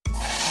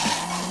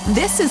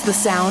This is the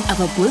sound of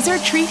a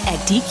blizzard treat at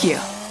DQ.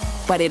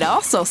 But it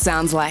also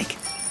sounds like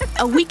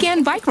a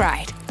weekend bike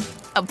ride,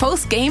 a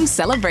post-game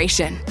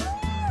celebration,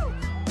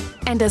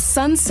 and a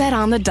sunset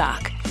on the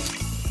dock.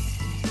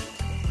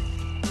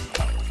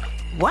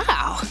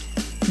 Wow!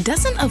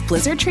 Doesn't a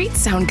blizzard treat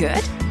sound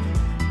good?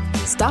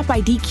 Stop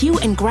by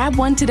DQ and grab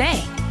one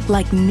today,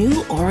 like new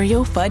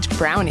Oreo fudge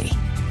brownie.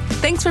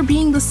 Thanks for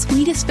being the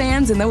sweetest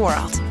fans in the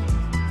world.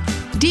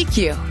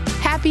 DQ.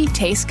 Happy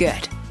tastes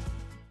good.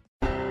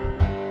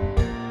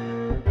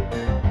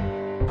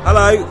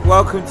 Hello,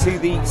 welcome to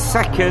the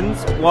second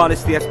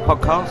Wireless DS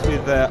podcast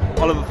with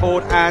Oliver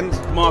Ford and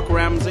Mark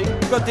Ramsey.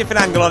 We've got a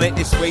different angle on it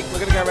this week. We're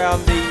going to go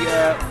around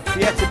the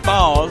theatre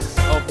bars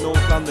of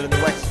North London and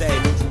the West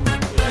End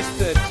just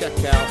to check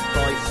out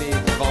prices,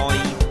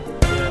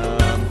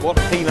 vibe, what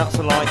peanuts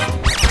are like.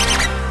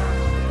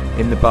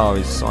 In the bar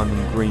is Simon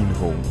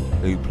Greenhall,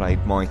 who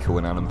played Michael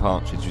in Alan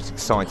Partridge, who's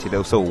excited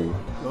us all.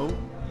 Oh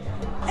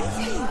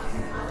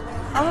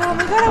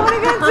my god, I want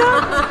to go and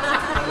talk.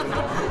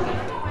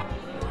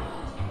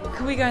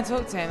 Can we go and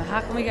talk to him?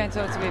 How can we go and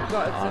talk to him? We've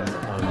got to talk to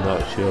him. I'm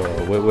not sure.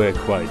 We're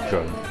quite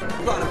drunk.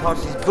 You've got Alan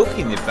Partridge's book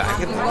in your bag,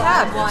 haven't you? I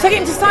have. So I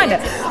get him to sign it.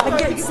 I can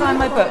get him to sign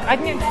my book.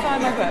 I'm going to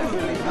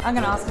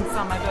ask him to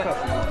sign my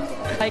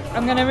book. Like,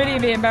 I'm going to really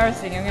be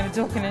embarrassing. I'm going to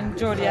talk in a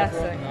Geordie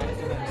accent.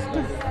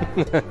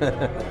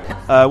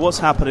 What's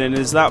happening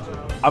is that,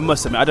 I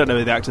must admit, I don't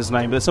know the actor's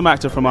name, but there's some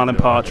actor from Alan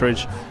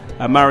Partridge.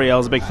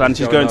 Marielle's a big fan.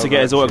 She's going to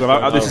get his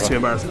autograph. This is too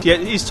embarrassing. Yeah,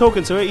 he's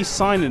talking to it. He's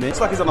signing it. It's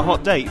like he's on a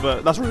hot date,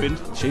 but that's ruined.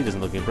 She doesn't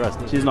look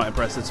impressed. She's not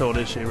impressed at all,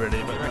 is she,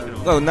 really?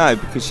 Well, no,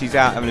 because she's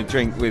out having a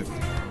drink with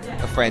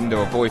a friend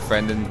or a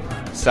boyfriend, and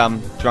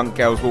some drunk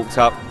girls walked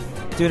up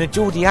doing a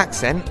Geordie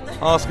accent,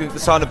 asking to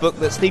sign a book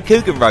that Steve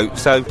Coogan wrote.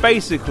 So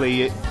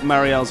basically,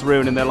 Marielle's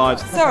ruining their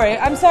lives. Sorry,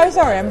 I'm so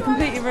sorry. I'm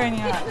completely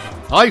ruining it.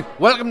 Hi,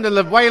 welcome to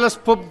the Wireless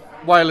Pub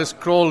Wireless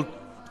Crawl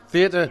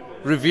Theatre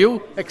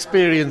Review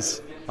Experience.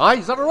 Hi,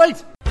 is that all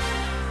right?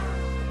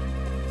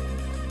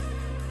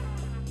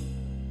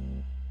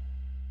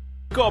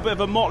 We've got a bit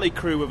of a motley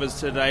crew with us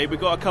today. We've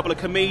got a couple of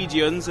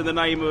comedians in the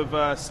name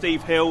of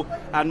Steve Hill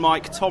and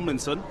Mike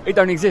Tomlinson. It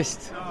don't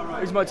exist.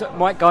 Who's Mike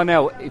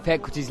Garnell, if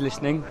Equity's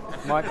listening.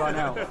 Mike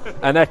Garnell.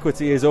 And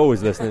Equity is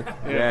always listening.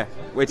 Yeah,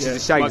 which is a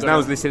shame, because no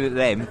one's listening to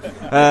them.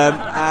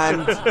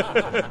 And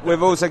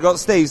we've also got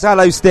Steve. So,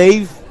 hello,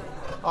 Steve.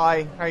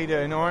 Hi, how you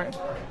doing? All right?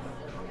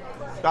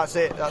 That's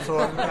it, that's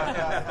all.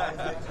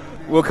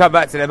 We'll come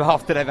back to them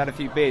after they've had a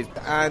few beers.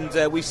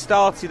 And we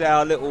started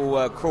our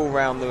little crawl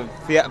around the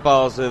theatre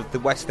bars of the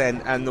West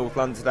End and North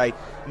London today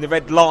in the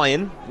Red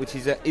Lion, which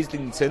is at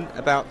Islington,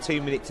 about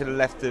 2 minutes to the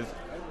left of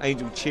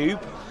Angel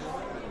Tube.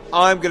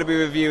 I'm going to be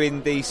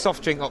reviewing the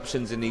soft drink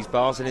options in these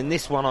bars, and in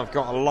this one I've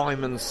got a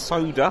lime and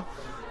soda,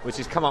 which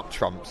has come up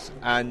trumps.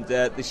 And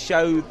the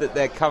show that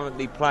they're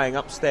currently playing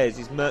upstairs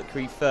is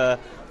Mercury Fur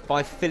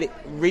by Philip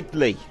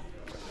Ridley.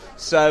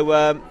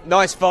 So,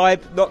 nice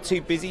vibe, not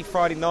too busy,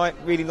 Friday night,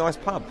 really nice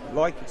pub.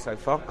 Like it so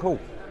far, cool.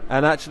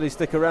 And actually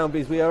stick around,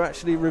 because we are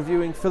actually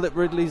reviewing Philip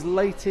Ridley's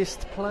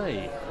latest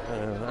play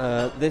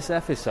this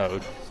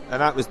episode.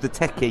 And that was The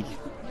Techie.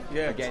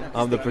 Yeah, again.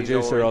 I'm the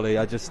producer, Ollie.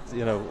 I just,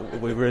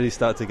 we really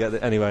start to get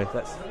it. Anyway,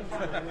 that's...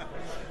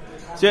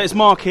 So yeah, it's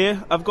Mark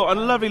here. I've got a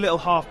lovely little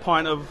half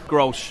pint of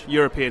Grolsch,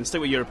 European.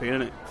 Stick with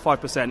European, isn't it?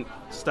 5%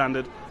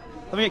 standard.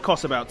 I think it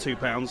costs about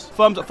 £2.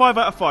 Thumbs up, 5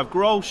 out of 5.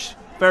 Grolsch.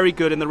 Very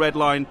good in the Red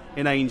Line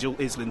in Angel,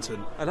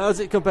 Islington. And how does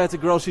it compare to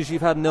Grolsch's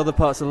you've had in other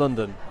parts of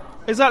London?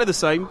 Exactly the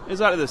same,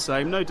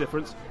 no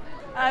difference.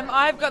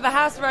 I've got the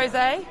House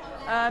Rosé,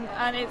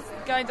 and it's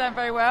going down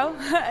very well.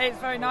 It's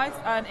very nice,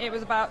 and it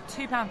was about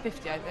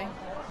 £2.50, I think,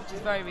 which is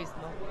very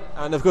reasonable.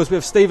 And of course we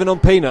have Stephen on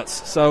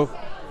peanuts, so...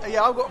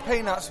 Yeah, I've got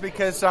peanuts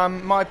because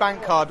my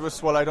bank card was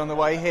swallowed on the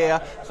way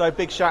here, so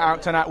big shout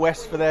out to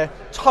NatWest for their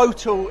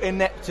total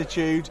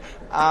ineptitude.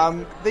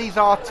 These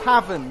are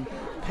Tavern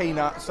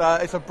peanuts.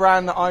 It's a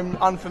brand that I'm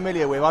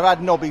unfamiliar with. I've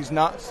had Nobby's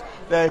nuts.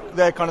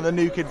 They're kind of the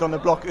new kids on the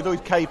block. It was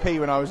always KP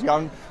when I was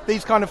young.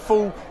 These kind of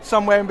fall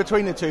somewhere in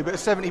between the two, but at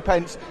 70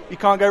 pence, you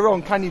can't go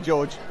wrong, can you,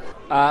 George?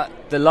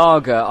 The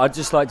lager, I'd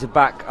just like to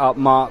back up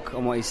Mark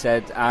on what he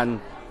said, and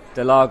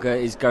the lager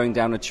is going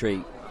down a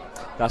treat.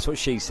 That's what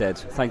she said.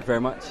 Thank you very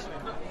much.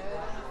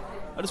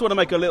 I just want to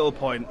make a little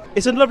point.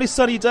 It's a lovely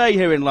sunny day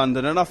here in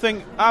London, and I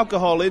think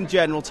alcohol in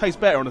general tastes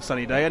better on a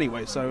sunny day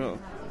anyway, so...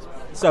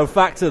 So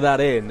factor that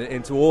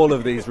into all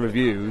of these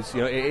reviews.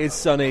 It is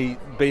sunny,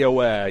 be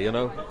aware,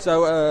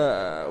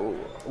 So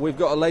we've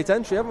got a late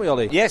entry, haven't we,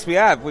 Ollie? Yes, we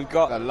have. We've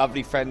got a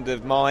lovely friend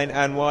of mine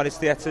and Wireless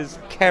Theatre's,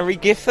 Kerry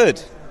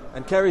Gifford.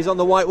 And Kerry's on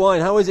the white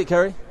wine. How is it,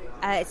 Kerry?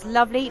 It's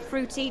lovely,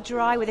 fruity,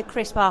 dry, with a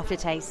crisp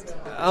aftertaste.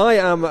 I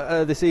am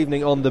this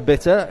evening on the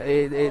bitter.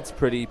 It's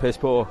pretty piss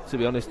poor, to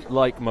be honest,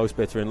 like most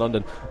bitter in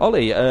London.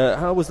 Ollie,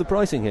 how was the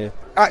pricing here?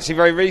 Actually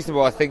very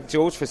reasonable, I think,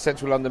 George, for a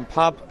central London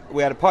pub.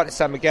 We had a pint of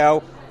San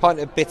Miguel, pint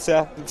of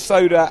bitter,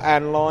 soda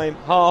and lime,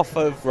 half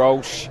of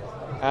Grolsch,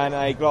 and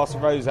a glass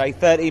of rosé,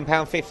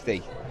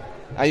 £13.50.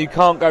 And you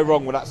can't go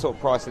wrong with that sort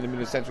of price in the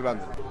middle of central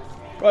London.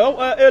 Well,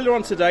 earlier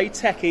on today,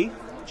 Techie,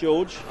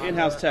 George,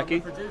 in-house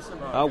techie.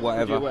 Oh,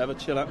 whatever.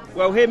 Chill out.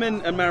 Well, him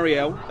and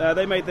Marielle,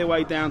 they made their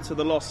way down to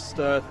the Lost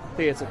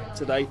Theatre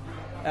today,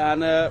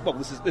 and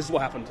this is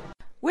what happened.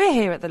 We're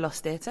here at the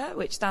Lost Theatre,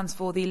 which stands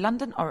for the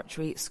London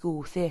Oratory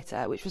School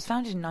Theatre, which was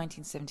founded in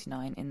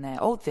 1979 in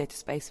their old theatre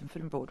space in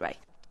Fulham Broadway.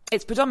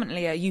 It's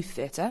predominantly a youth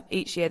theatre.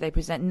 Each year they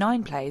present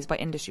 9 plays by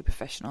industry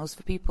professionals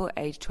for people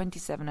aged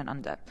 27 and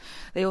under.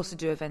 They also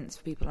do events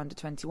for people under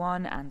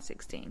 21 and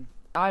 16.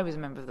 I was a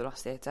member of the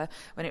Lost Theatre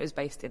when it was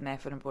based in their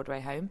Fulham Broadway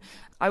home.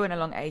 I went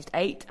along aged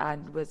 8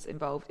 and was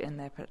involved in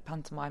their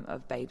pantomime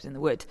of Babes in the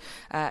Wood.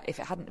 If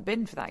it hadn't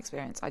been for that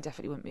experience, I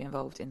definitely wouldn't be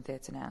involved in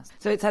theatre now.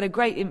 So it's had a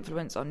great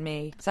influence on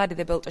me. Sadly,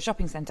 they built a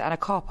shopping centre and a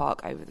car park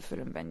over the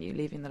Fulham venue,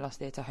 leaving the Lost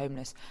Theatre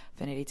homeless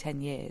for nearly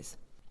 10 years.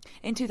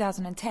 In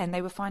 2010,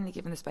 they were finally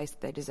given the space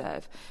that they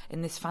deserve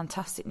in this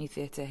fantastic new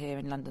theatre here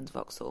in London's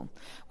Vauxhall.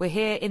 We're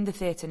here in the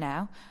theatre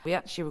now. We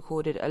actually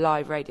recorded a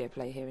live radio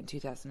play here in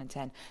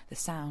 2010. The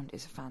sound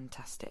is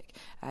fantastic.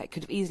 It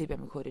could have easily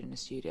been recorded in a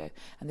studio,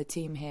 and the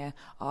team here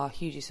are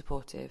hugely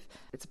supportive.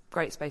 It's a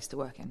great space to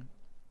work in.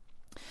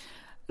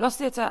 Lost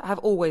Theatre have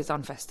always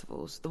done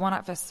festivals. The One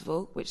Act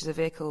Festival, which is a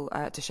vehicle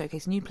to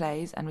showcase new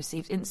plays and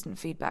receives instant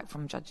feedback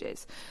from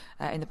judges.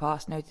 In the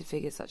past, noted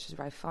figures such as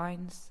Ralph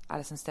Fiennes,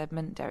 Alison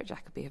Steadman, Derek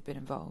Jacobi have been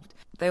involved.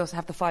 They also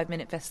have the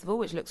 5-Minute Festival,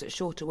 which looks at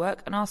shorter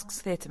work and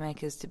asks theatre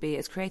makers to be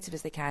as creative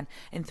as they can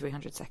in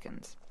 300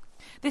 seconds.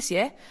 This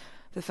year,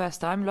 for the first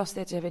time, Lost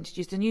Theatre have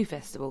introduced a new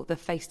festival, the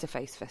Face to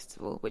Face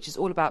Festival, which is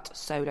all about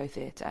solo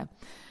theatre.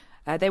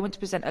 They want to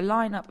present a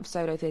line-up of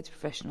solo theatre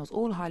professionals,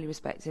 all highly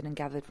respected and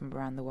gathered from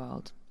around the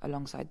world.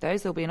 Alongside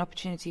those, there'll be an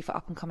opportunity for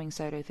up-and-coming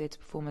solo theatre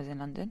performers in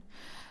London.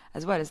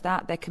 As well as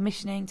that, they're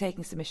commissioning,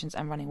 taking submissions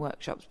and running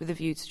workshops with a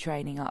view to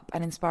training up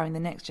and inspiring the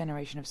next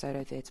generation of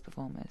solo theatre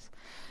performers.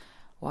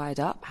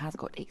 Wired Up has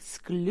got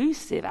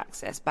exclusive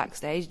access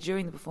backstage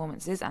during the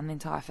performances and the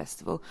entire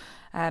festival,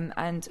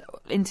 and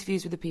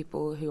interviews with the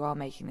people who are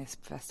making this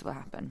festival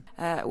happen.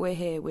 We're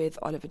here with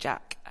Oliver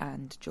Jack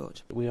and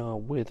George. We are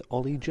with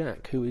Ollie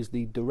Jack, who is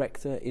the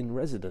director in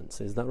residence,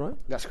 is that right?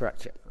 That's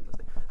correct, yeah.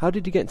 How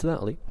did you get into that,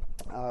 Ollie?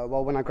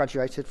 Well, when I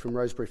graduated from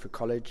Rosebery for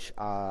college,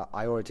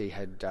 I already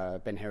had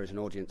been here as an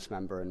audience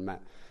member and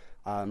met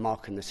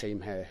Mark and the team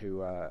here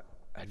who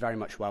had very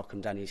much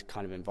welcomed any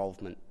kind of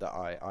involvement that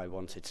I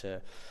wanted to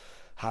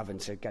have and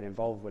to get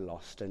involved with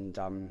Lost, and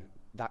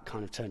that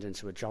kind of turned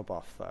into a job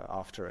offer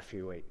after a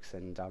few weeks,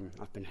 and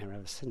I've been here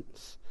ever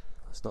since.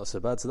 That's not so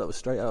bad. So that was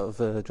straight out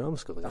of drama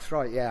school. That's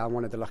right, yeah, I'm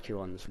one of the lucky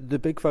ones. The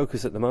big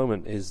focus at the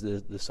moment is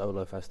the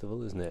solo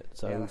festival, isn't it?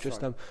 So yeah,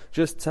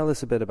 just tell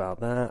us a bit about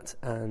that,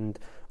 and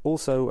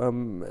also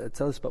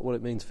tell us about what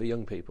it means for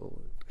young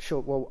people. Sure,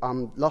 well,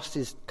 Lost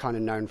is kind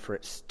of known for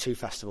its 2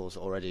 festivals that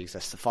already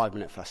exist, the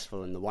 5-Minute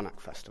Festival and the One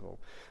Act Festival.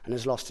 And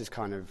as Lost is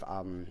kind of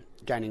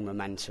gaining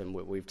momentum,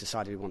 we've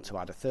decided we want to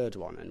add a 3rd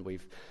one, and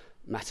we've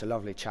met a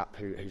lovely chap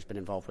who's been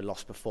involved with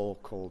Lost before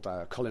called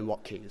Colin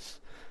Watkins.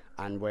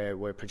 And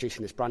we're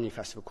producing this brand new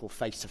festival called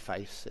Face to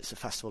Face. It's a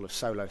festival of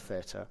solo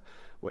theatre,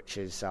 which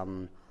is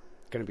going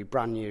to be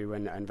brand new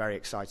and very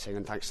exciting.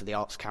 And thanks to the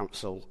Arts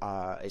Council,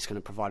 it's going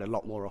to provide a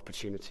lot more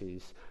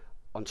opportunities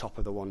on top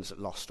of the ones that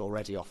Lost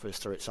already offers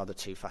through its other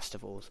 2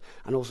 festivals,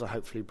 and also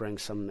hopefully bring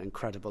some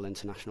incredible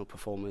international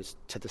performers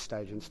to the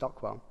stage in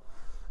Stockwell.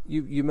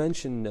 You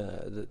mentioned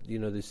that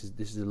this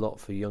is a lot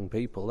for young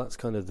people. That's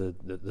kind of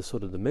the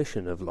sort of the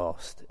mission of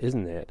Lost,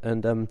 isn't it?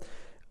 And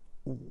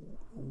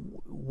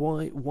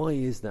why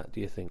is that,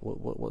 do you think?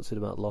 What's it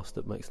about Lost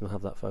that makes them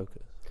have that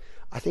focus?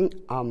 I think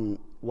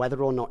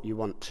whether or not you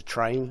want to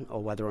train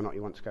or whether or not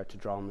you want to go to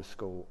drama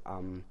school,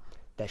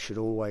 there should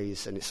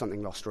always, and it's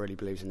something Lost really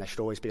believes in, there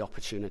should always be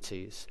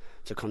opportunities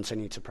to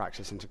continue to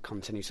practice and to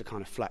continue to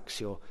kind of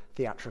flex your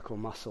theatrical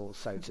muscles,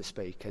 so to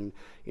speak. And,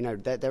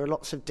 there are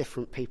lots of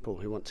different people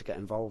who want to get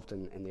involved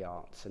in the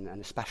arts, and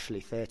especially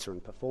theatre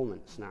and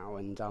performance now.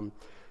 And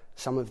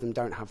some of them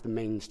don't have the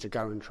means to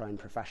go and train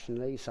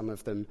professionally. Some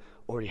of them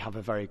already have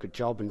a very good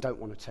job and don't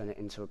want to turn it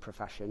into a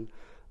profession.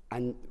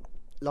 And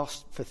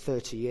Lost, for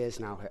 30 years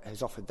now,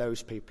 has offered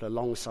those people,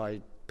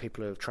 alongside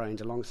people who have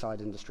trained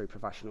alongside industry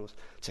professionals,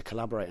 to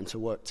collaborate and to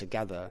work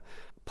together,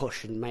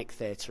 push and make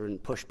theatre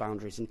and push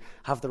boundaries and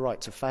have the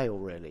right to fail,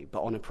 really,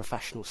 but on a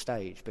professional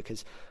stage.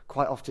 Because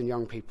quite often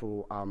young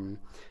people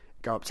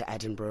go up to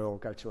Edinburgh or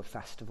go to a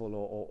festival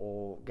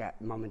or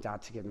get mum and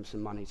dad to give them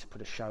some money to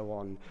put a show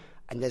on,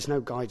 and there's no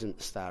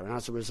guidance there, and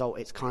as a result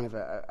it's kind of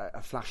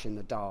a flash in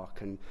the dark.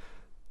 And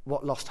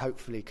what Lost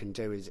hopefully can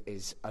do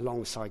is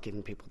alongside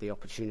giving people the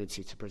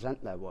opportunity to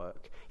present their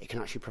work, it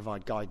can actually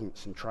provide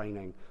guidance and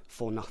training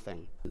for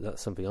nothing.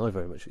 That's something I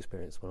very much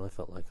experienced when I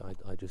felt like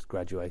I just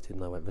graduated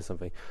and I went for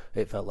something.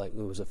 It felt like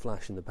there was a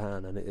flash in the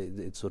pan and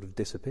it sort of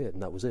disappeared,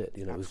 and that was it.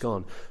 It was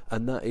gone,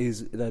 and that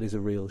is a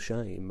real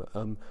shame.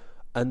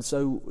 And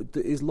so,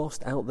 is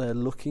Lost out there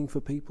looking for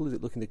people? Is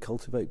it looking to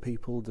cultivate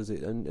people? Does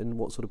it? And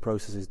what sort of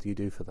processes do you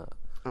do for that?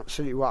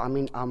 Absolutely. Well, I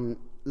mean,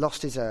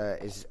 Lost is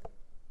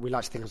we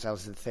like to think of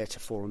ourselves as a theatre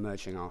for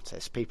emerging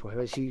artists, people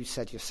who, as you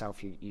said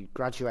yourself, you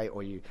graduate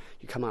or you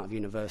come out of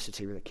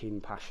university with a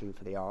keen passion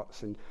for the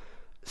arts, and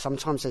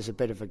sometimes there's a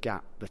bit of a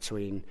gap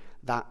between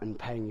that and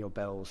paying your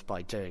bills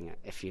by doing it,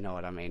 if you know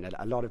what I mean.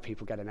 A lot of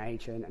people get an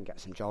agent and get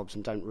some jobs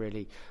and don't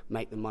really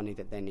make the money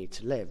that they need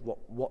to live.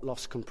 What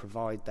Lost can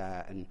provide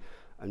there,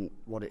 and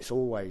what it's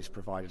always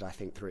provided, I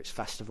think, through its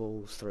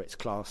festivals, through its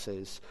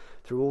classes,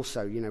 through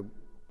also,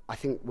 I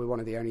think we're one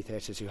of the only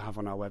theatres who have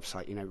on our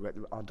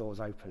website, our doors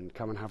open,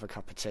 come and have a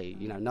cup of tea.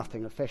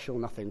 Nothing official,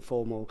 nothing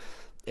formal.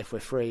 If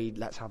we're free,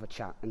 let's have a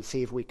chat and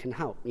see if we can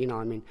help.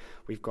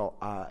 We've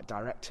got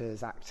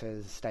directors,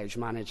 actors, stage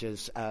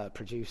managers,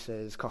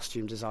 producers,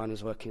 costume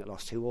designers working at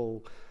Lost who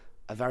all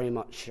are very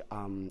much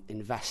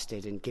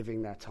invested in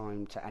giving their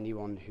time to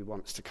anyone who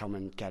wants to come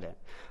and get it.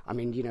 I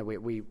mean,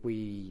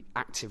 we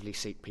actively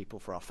seek people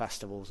for our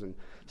festivals, and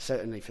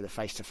certainly for the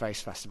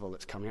face-to-face festival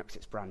that's coming up, because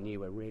it's brand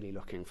new, we're really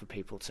looking for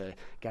people to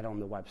get on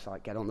the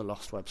website, get on the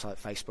Lost website,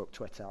 Facebook,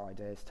 Twitter,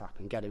 Ideas Tap,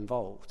 and get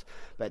involved.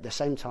 But at the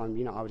same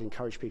time, I would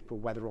encourage people,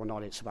 whether or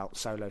not it's about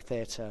solo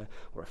theatre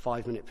or a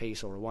 5-minute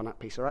piece or a 1-act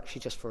piece, or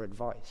actually just for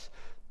advice,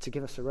 to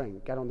give us a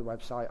ring. Get on the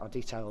website, our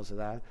details are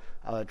there.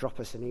 Drop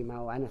us an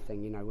email,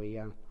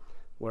 anything.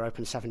 We're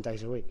open 7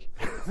 days a week.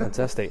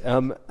 Fantastic.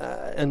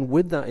 And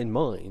with that in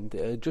mind,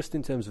 just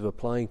in terms of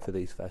applying for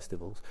these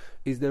festivals,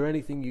 is there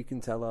anything you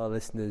can tell our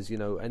listeners,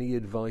 any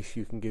advice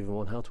you can give them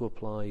on how to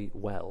apply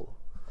well?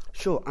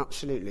 Sure,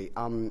 absolutely.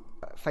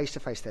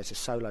 Face-to-face theatre,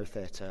 solo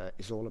theatre,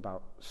 is all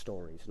about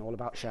stories and all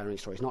about sharing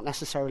stories, not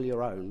necessarily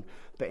your own,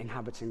 but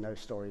inhabiting those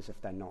stories if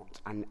they're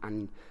not,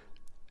 and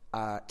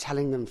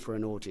telling them for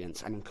an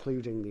audience and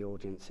including the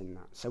audience in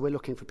that. So we're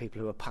looking for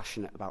people who are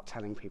passionate about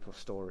telling people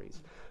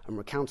stories and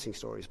recounting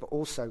stories, but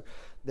also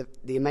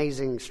the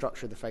amazing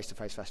structure of the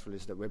Face-to-Face Festival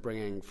is that we're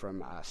bringing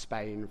from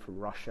Spain, from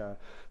Russia,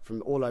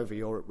 from all over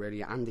Europe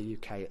really, and the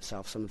UK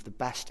itself, some of the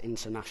best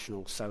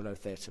international solo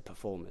theatre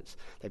performers.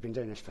 They've been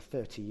doing this for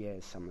 30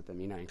 years, some of them,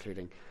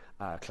 including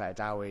Claire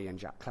Dowie and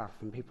Jack Clough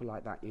and people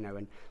like that,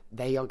 and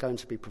they are going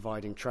to be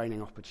providing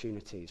training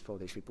opportunities for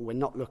these people. We're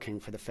not looking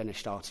for the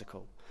finished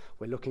article.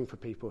 We're looking for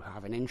people who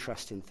have an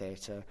interest in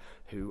theatre,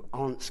 who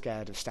aren't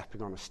scared of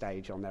stepping on a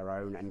stage on their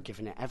own and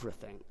giving it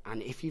everything.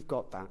 And if you've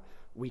got that,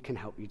 we can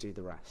help you do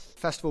the rest.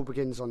 The festival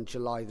begins on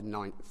July the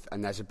 9th,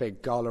 and there's a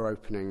big gala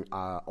opening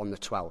on the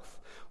 12th.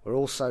 We're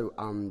also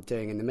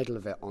doing in the middle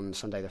of it on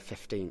Sunday the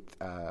 15th.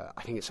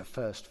 I think it's a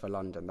first for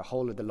London. The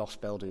whole of the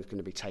Lost building is going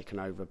to be taken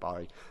over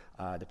by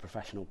the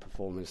professional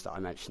performers that I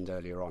mentioned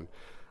earlier on.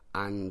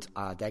 And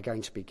they're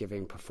going to be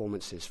giving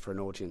performances for an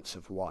audience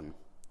of one.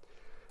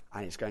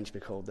 And it's going to be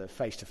called the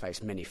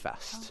Face-to-Face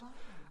Mini-Fest. Oh, wow.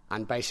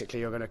 And basically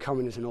you're going to come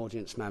in as an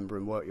audience member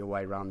and work your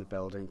way around the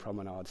building,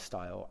 promenade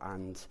style,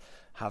 and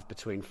have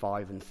between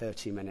 5 and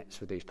 30 minutes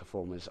with these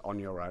performers on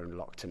your own,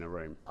 locked in a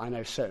room. I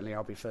know certainly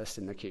I'll be first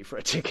in the queue for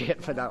a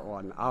ticket for that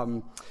one.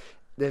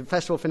 The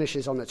festival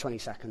finishes on the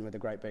 22nd with a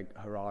great big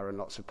hurrah and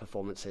lots of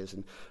performances,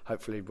 and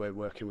hopefully we're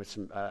working with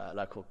some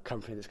local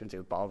company that's going to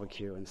do a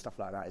barbecue and stuff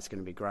like that. It's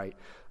going to be great.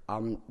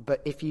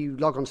 But if you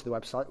log onto the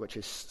website, which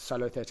is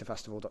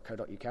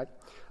solotheatrefestival.co.uk,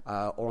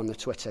 or on the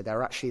Twitter,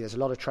 there's a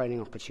lot of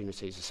training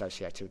opportunities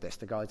associated with this.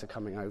 The guides are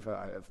coming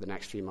over the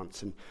next few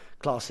months, and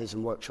classes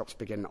and workshops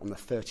begin on the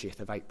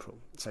 30th of April,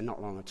 so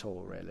not long at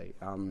all, really.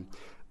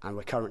 And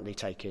we're currently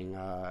taking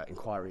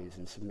inquiries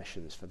and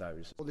submissions for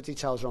those. All the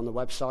details are on the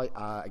website,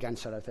 again,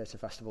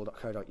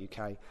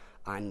 solotheatrefestival.co.uk,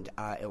 and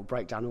it'll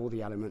break down all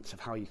the elements of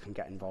how you can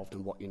get involved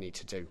and what you need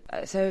to do.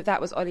 So that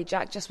was Ollie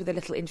Jack, just with a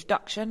little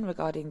introduction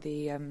regarding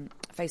the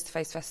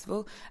Face-to-Face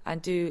Festival, and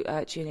do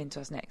tune in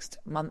to us next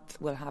month.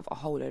 We'll have a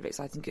whole load of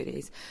exciting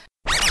goodies.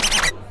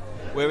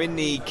 We're in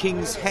the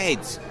King's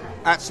Head.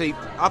 Actually,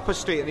 Upper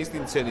Street in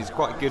Islington is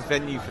quite a good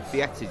venue for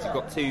theatres. You've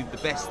got the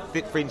best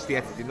fringe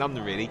theatres in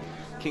London, really.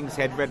 King's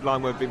Head, Red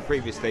Line, where we've been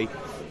previously.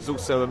 There's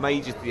also a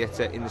major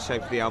theatre in the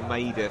shape of the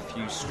Almeida a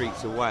few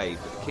streets away.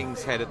 But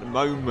King's Head at the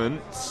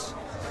moment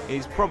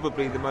is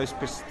probably the most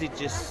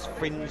prestigious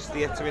fringe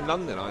theatre in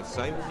London, I'd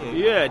say, wouldn't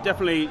you? Yeah,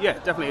 definitely.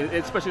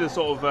 Especially the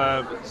sort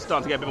of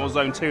starting to get a bit more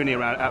Zone 2-y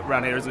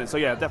around here, isn't it? So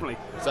yeah, definitely.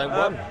 Zone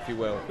 1, if you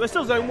will. We're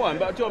still Zone 1,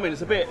 but do you know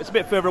what I mean? It's a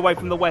bit further away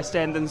from the West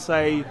End than,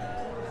 say,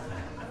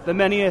 the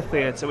Menhir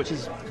Theatre, which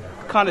is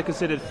kind of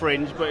considered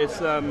fringe, but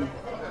it's...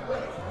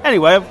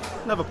 Anyway,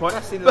 another point.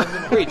 That's in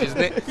London Bridge, isn't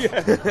it?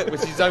 Yeah.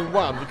 Which is Zone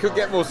 1. You couldn't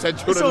get more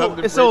central than London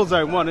Bridge. It's all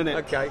Zone 1, isn't it?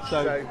 Okay,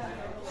 so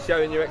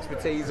showing your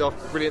expertise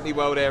off brilliantly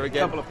well there again.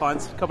 Couple of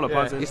pints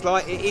in.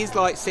 It is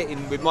like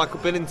sitting with Michael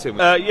Billington.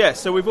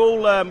 So we've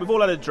all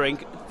had a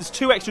drink. There's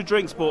 2 extra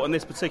drinks bought on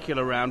this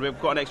particular round. We've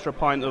got an extra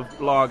pint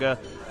of lager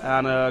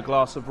and a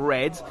glass of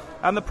red,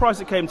 and the price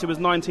it came to was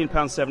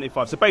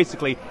 £19.75. So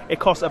basically, it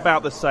costs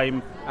about the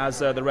same as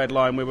the Red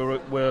Line we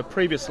were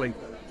previously.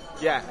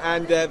 Yeah,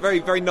 and very,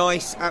 very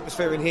nice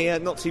atmosphere in here.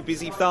 Not too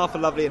busy. Staff are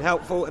lovely and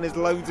helpful, and there's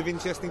loads of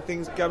interesting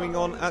things going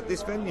on at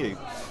this venue.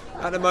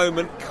 At the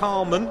moment,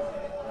 Carmen.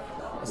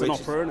 It's an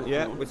opera, isn't it?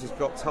 Yeah, which has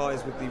got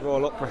ties with the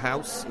Royal Opera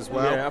House as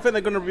well. Yeah, I think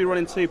they're going to be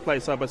running 2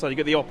 plays side by side. You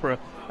get the opera,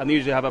 and they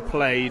usually have a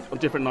play on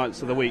different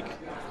nights of the week.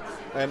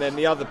 And then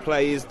the other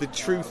play is The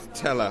Truth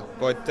Teller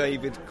by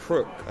David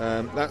Crook.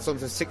 That's on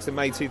to 6th of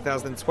May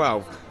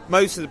 2012.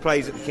 Most of the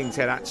plays at the King's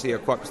Head actually are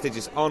quite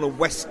prestigious. Arnold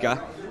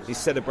Wesker is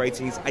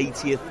celebrating his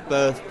 80th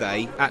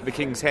birthday at the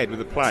King's Head with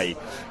a play,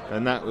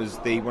 and that was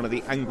one of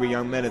the angry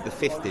young men of the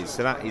 50s,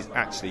 so that is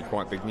actually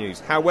quite big news.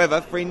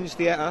 However, Fringe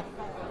Theatre,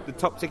 the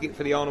top ticket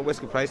for the Arnold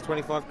Wesker play is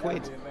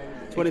 £25.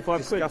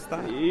 25 quid.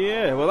 That.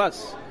 Yeah, well,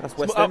 that's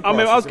West End. I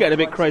mean, I was getting a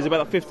bit crazy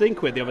about that 15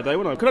 quid the other day,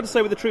 wasn't I? Could I just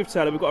say, with The Truth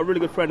Teller, we've got a really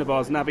good friend of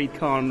ours, Naveed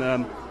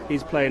Khan.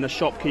 He's playing a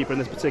shopkeeper in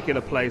this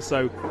particular play,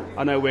 so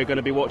I know we're going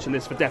to be watching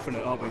this for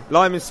definite, aren't we?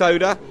 Lime and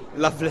soda,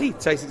 lovely,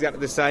 tastes exactly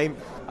the same.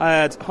 I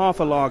had half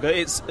a lager.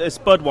 It's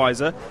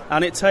Budweiser,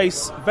 and it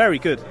tastes very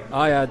good.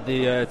 I had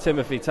the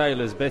Timothy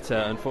Taylor's bitter.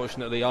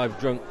 Unfortunately, I've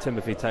drunk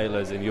Timothy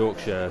Taylor's in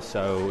Yorkshire,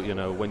 so, you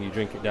know, when you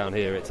drink it down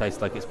here, it tastes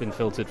like it's been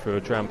filtered through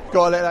a tramp.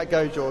 Got to let that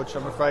go, George,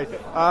 I'm afraid.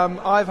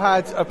 I've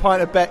had a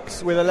pint of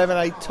Beck's with a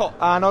lemonade top,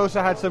 and I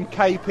also had some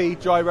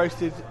KP dry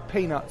roasted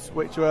peanuts,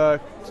 which were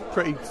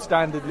pretty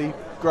standardly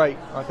great,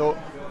 I thought.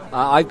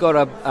 I got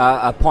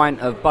a pint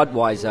of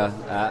Budweiser,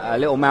 a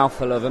little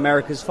mouthful of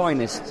America's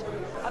finest.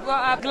 I've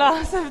got a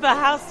glass of the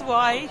house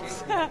white.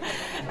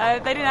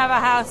 They didn't have a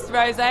house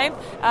rosé,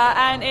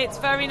 and it's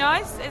very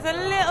nice. It's a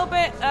little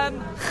bit,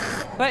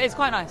 but it's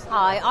quite nice.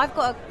 Hi, I've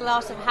got a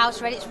glass of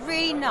house red. It's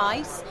really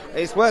nice.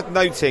 It's worth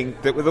noting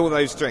that with all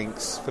those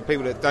drinks, for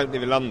people that don't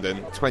live in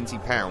London,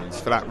 £20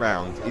 for that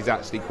round is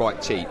actually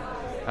quite cheap.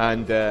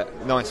 And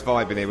nice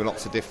vibe in here with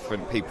lots of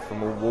different people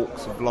from all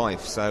walks of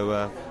life.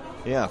 So,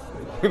 yeah,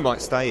 we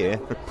might stay here.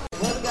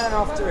 Where are we going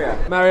after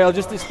here? Mariel,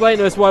 just explain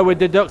to us why we're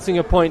deducting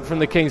a point from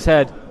the King's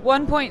Head.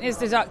 1 point is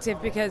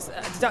deducted because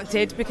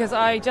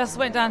I just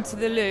went down to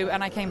the loo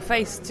and I came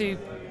face to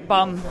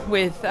bum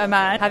with a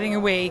man having a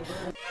wee.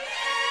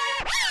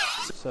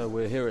 So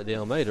we're here at the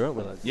Almeida, aren't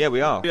we, lads? Yeah,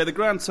 we are. Yeah, the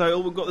grand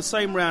total, we've got the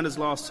same round as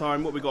last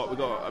time. What we got,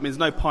 I mean, there's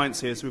no pints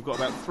here, so we've got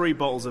about 3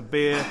 bottles of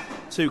beer,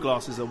 2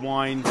 glasses of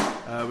wine,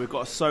 we've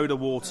got a soda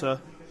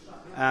water,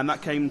 and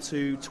that came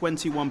to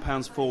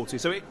 £21.40.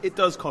 So it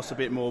does cost a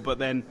bit more, but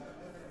then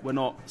we're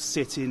not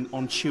sitting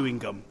on chewing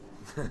gum.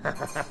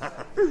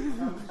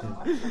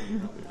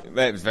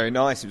 It was very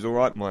nice. It was all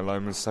right. My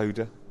lime and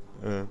soda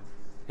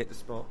hit the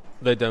spot.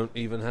 They don't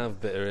even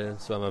have bitter here,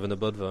 so I'm having a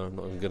Budvar. I'm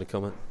not even going to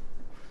comment.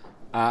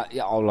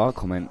 Yeah, I'll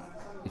comment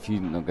if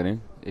you're not going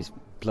to. It's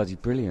bloody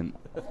brilliant.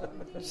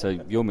 So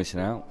you're missing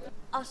out.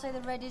 I'll say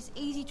the red is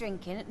easy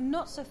drinking,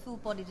 not so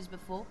full-bodied as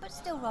before, but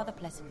still rather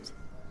pleasant.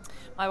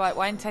 My white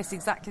wine tastes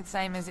exactly the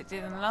same as it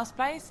did in the last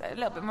place. A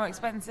little bit more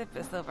expensive,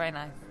 but still very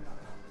nice.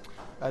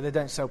 They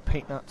don't sell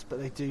peanuts, but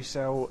they do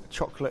sell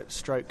chocolate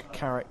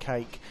carrot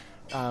cake,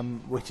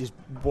 which is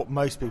what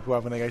most people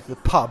have when they go to the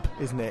pub,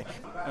 isn't it?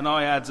 And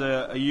I had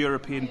a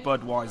European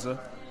Budweiser,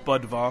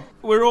 Budvar.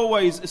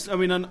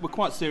 We're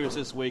quite serious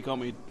this week,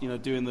 aren't we? You know,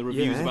 doing the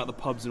reviews about the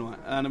pubs and all that.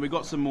 And we've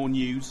got some more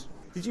news.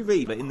 Did you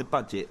read that in the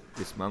budget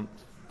this month,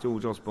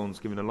 George Osborne's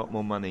given a lot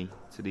more money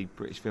to the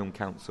British Film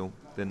Council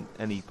than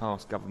any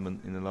past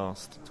government in the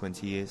last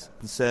 20 years?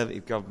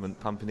 Conservative government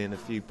pumping in a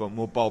few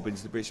more bob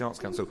into the British Arts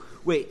Council,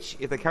 which,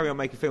 if they carry on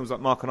making films like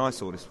Mark and I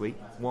saw this week,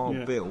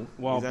 Wild Bill,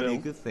 is only a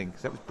good thing,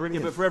 because that was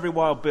brilliant. Yeah, but for every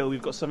Wild Bill,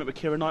 we've got something with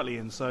Keira Knightley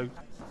in, so...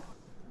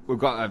 We've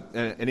got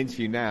an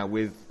interview now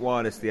with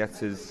Wireless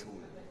Theatre's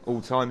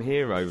all-time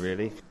hero,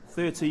 really.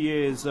 30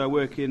 years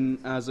working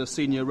as a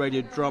senior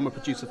radio drama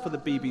producer for the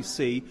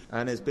BBC.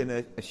 And has been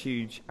a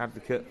huge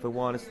advocate for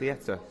Wireless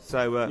Theatre.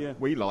 So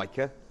we like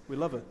her. We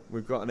love her.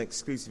 We've got an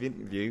exclusive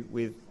interview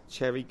with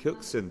Cherry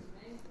Cookson.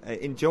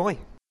 Enjoy.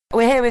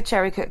 We're here with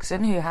Cherry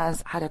Cookson, who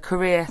has had a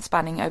career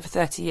spanning over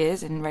 30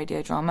 years in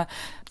radio drama.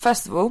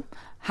 First of all,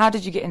 how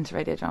did you get into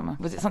radio drama?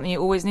 Was it something you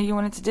always knew you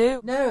wanted to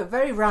do? No,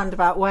 very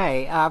roundabout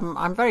way.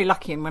 I'm very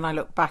lucky, and when I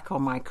look back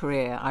on my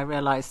career, I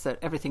realise that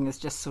everything has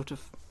just sort of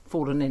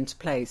fallen into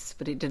place,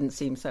 but it didn't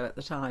seem so at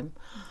the time.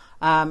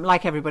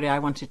 Like everybody, I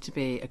wanted to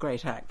be a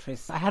great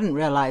actress. I hadn't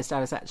realised I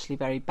was actually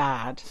very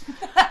bad.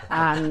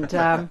 And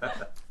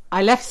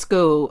I left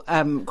school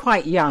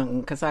quite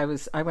young, because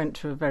I went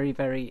to a very,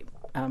 very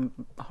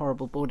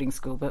horrible boarding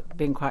school, but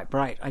being quite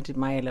bright, I did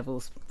my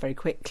A-levels very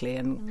quickly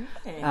and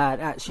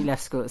actually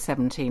left school at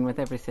 17 with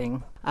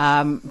everything.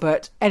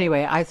 But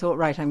anyway, I thought,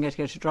 right, I'm going to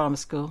go to drama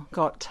school.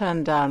 Got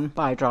turned down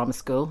by drama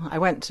school. I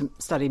went to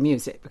study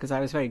music because I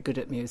was very good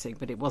at music,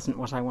 but it wasn't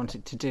what I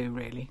wanted to do,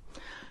 really.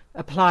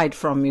 Applied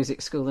from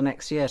music school the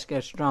next year to go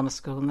to drama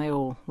school, and they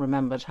all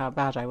remembered how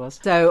bad I was.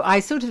 So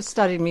I sort of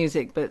studied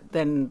music, but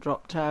then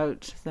dropped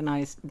out. Then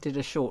I did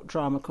a short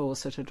drama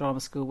course at a drama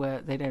school where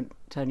they don't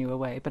turn you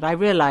away. But I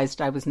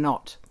realised I was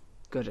not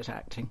good at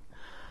acting,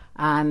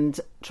 and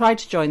tried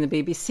to join the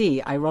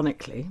BBC,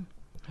 ironically,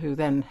 who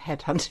then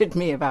headhunted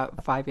me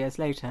about 5 years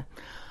later.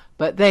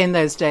 But they, in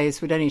those days,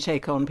 would only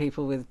take on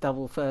people with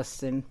double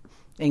firsts in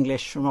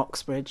English from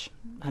Oxbridge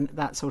and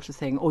that sort of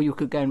thing, or you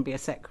could go and be a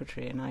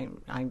secretary, and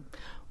I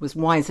was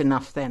wise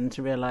enough then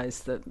to realise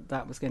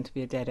that was going to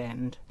be a dead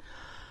end.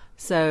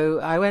 So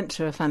I went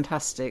to a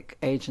fantastic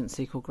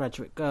agency called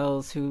Graduate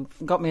Girls, who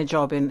got me a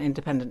job in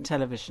independent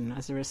television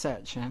as a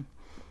researcher,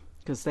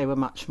 because they were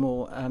much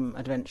more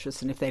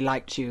adventurous, and if they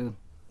liked you,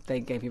 they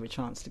gave you a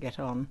chance to get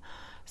on.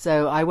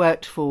 So I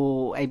worked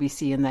for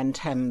ABC and then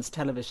Thames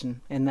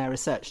Television in their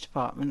research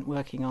department,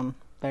 working on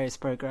various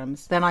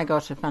programmes. Then I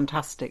got a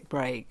fantastic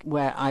break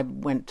where I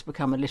went to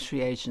become a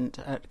literary agent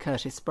at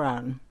Curtis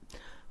Brown,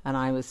 and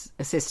I was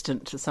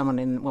assistant to someone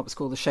in what was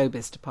called the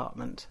showbiz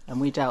department, and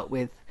we dealt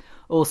with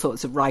all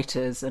sorts of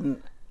writers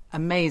and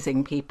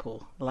amazing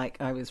people.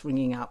 Like I was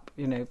ringing up,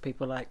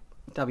 people like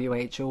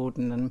W.H.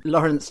 Auden and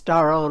Lawrence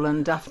Durrell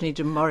and Daphne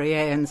du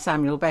Maurier and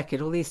Samuel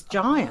Beckett, all these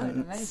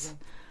giants.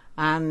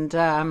 And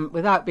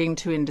without being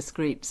too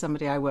indiscreet,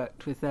 somebody I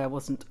worked with there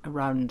wasn't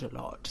around a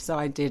lot, so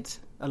I did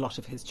a lot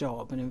of his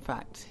job, and in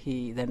fact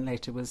he then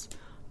later was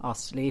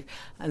asked to leave,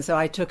 and so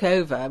I took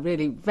over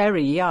really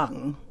very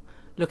young,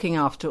 looking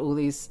after all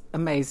these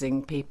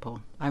amazing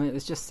people. I mean, it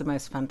was just the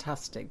most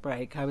fantastic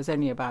break. I was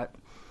only about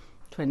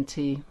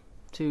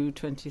 22,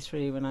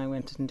 23 when I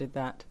went and did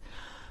that,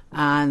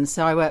 and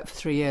so I worked for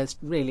 3 years,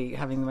 really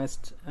having the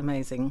most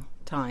amazing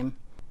time,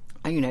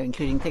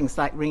 including things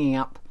like ringing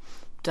up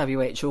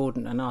W.H.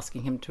 Auden and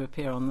asking him to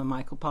appear on the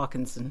Michael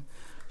Parkinson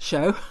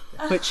show,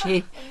 which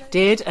he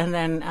did, and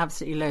then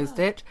absolutely loathed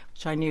it,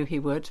 which I knew he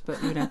would, but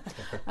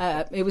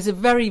it was a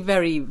very,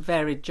 very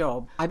varied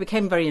job. I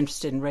became very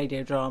interested in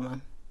radio drama.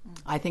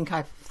 I think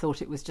I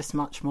thought it was just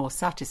much more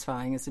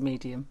satisfying as a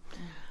medium,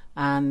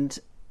 and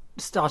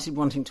started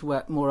wanting to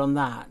work more on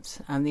that,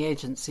 and the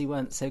agency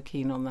weren't so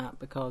keen on that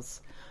because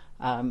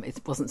it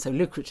wasn't so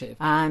lucrative.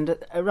 And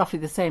at roughly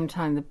the same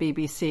time, the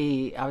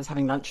BBC, I was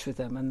having lunch with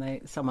them,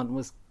 and someone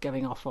was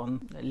going off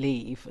on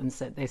leave, and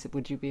they said,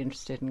 would you be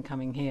interested in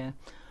coming here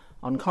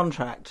on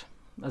contract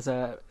as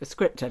a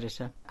script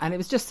editor? And it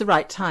was just the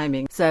right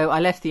timing. So I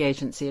left the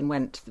agency and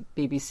went to the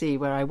BBC,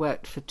 where I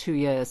worked for 2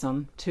 years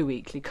on 2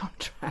 weekly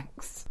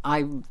contracts.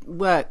 I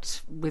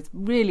worked with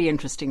really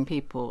interesting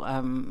people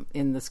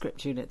in the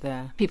script unit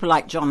there. People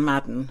like John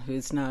Madden,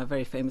 who's now a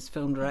very famous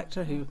film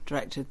director, who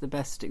directed the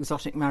best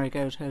exotic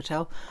Marigold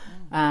Hotel,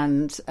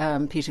 and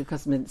Peter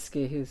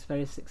Kosminski, who's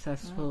very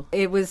successful.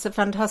 It was a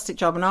fantastic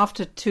job, and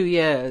after 2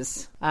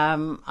 years,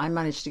 I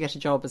managed to get a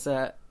job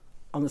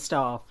on the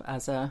staff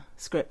as a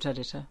script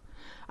editor.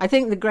 I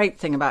think the great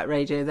thing about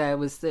radio there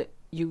was that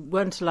you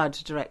weren't allowed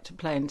to direct a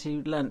play until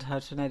you learnt how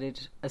to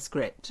edit a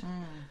script.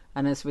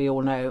 And as we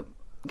all know,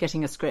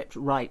 getting a script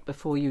right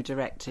before you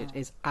direct it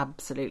is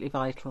absolutely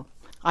vital.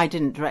 I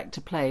didn't direct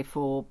a play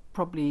for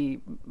probably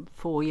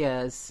 4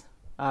 years.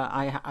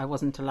 I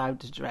wasn't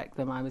allowed to direct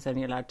them. I was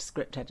only allowed to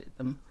script edit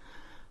them.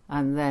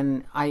 And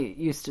then I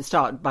used to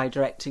start by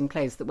directing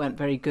plays that weren't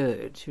very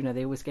good.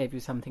 They always gave you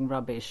something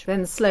rubbish.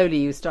 Then slowly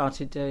you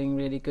started doing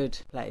really good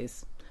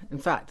plays. In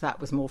fact,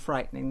 that was more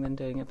frightening than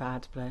doing a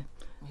bad play.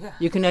 Yeah.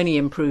 You can only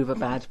improve a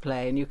bad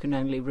play, and you can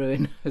only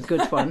ruin a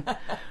good one.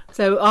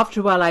 So after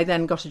a while, I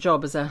then got a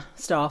job as a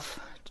staff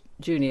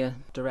junior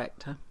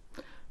director.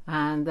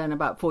 And then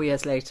about 4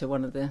 years later,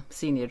 one of the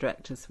senior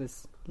directors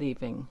was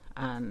leaving.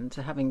 And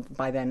having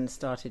by then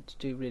started to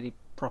do really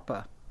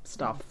proper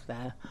stuff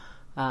there,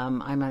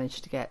 I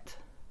managed to get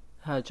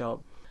her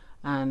job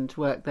and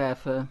worked there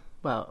for,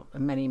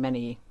 many,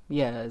 many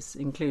years,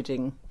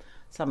 including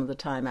some of the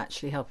time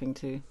actually helping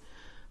to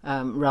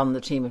run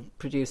the team of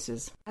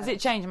producers. Has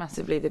it changed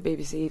massively, the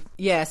BBC?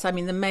 Yes, I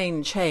mean, the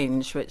main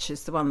change, which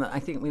is the one that I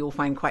think we all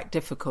find quite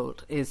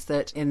difficult, is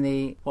that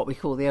in what we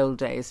call the old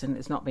days, and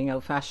it's not being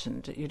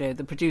old-fashioned,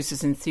 the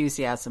producer's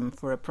enthusiasm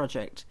for a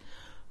project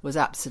was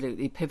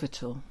absolutely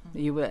pivotal.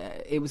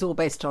 It was all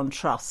based on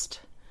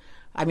trust.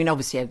 I mean,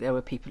 obviously, there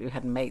were people who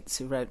had mates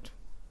who wrote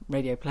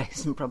radio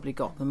plays and probably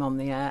got them on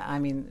the air. I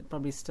mean,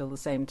 probably still the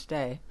same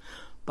today.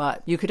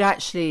 But you could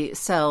actually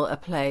sell a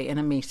play in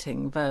a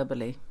meeting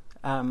verbally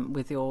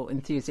with your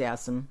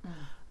enthusiasm.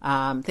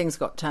 Things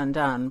got turned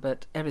down,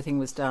 but everything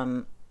was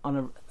done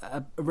on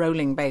a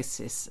rolling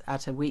basis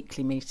at a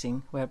weekly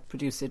meeting where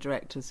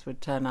producer-directors would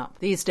turn up.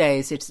 These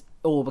days, it's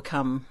all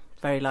become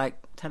very like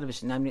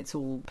television. I mean, it's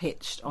all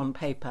pitched on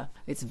paper.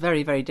 It's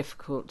very, very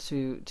difficult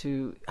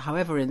to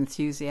however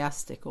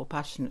enthusiastic or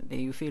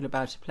passionately you feel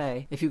about a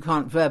play, if you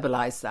can't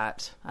verbalise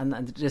that and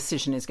the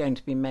decision is going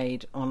to be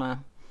made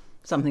on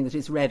something that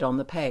is read on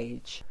the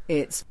page,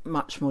 it's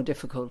much more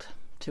difficult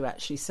to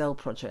actually sell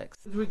projects.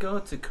 With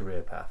regard to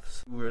career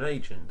paths, you were an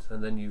agent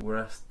and then you were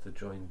asked to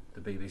join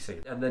the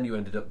BBC and then you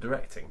ended up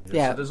directing.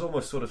 Yeah. So there's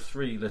almost sort of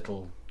three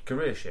little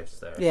career shifts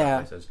there.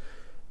 Yeah.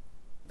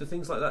 Do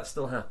things like that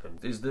still happen?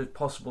 Is it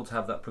possible to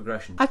have that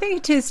progression? I think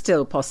it is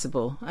still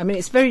possible. I mean,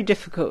 it's very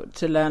difficult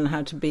to learn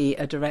how to be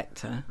a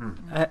director.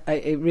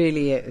 It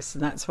really is.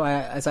 And that's why,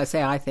 as I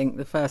say, I think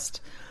the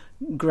first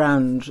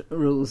ground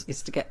rules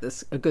is to get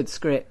a good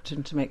script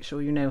and to make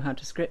sure you know how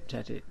to script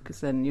edit,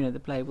 because then, the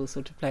play will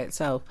sort of play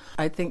itself.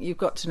 I think you've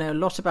got to know a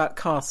lot about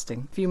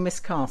casting. If you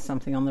miscast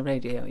something on the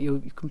radio,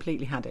 you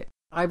completely had it.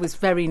 I was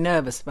very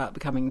nervous about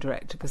becoming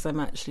director because I'm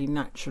actually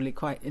naturally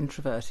quite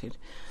introverted.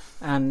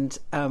 And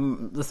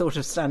the thought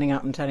of standing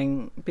up and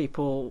telling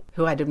people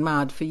who I'd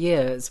admired for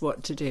years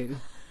what to do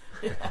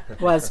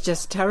was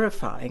just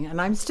terrifying.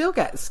 And I still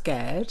get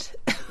scared.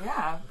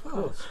 Yeah, of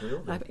course.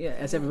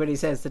 As everybody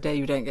says, the day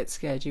you don't get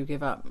scared, you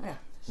give up.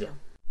 Yeah.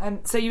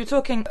 So you were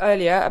talking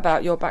earlier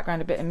about your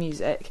background a bit in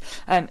music.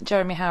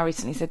 Jeremy Howe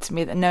recently said to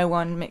me that no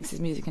one mixes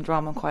music and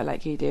drama quite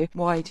like you do.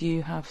 Why do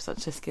you have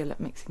such a skill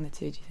at mixing the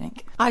two, do you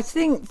think? I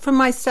think for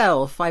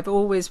myself, I've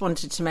always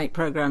wanted to make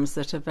programmes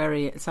that are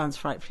very, it sounds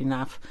frightfully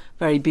naff,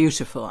 very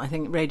beautiful. I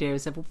think radio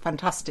is a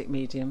fantastic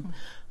medium.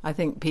 I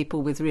think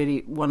people with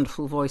really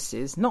wonderful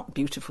voices, not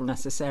beautiful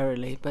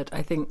necessarily, but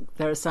I think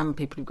there are some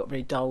people who've got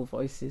very dull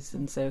voices,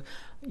 and so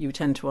you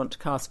tend to want to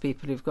cast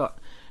people who've got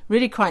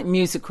really quite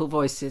musical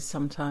voices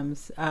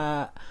sometimes.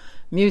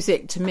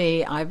 Music, to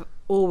me, I've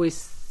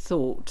always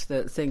thought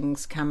that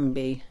things can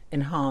be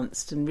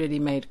enhanced and really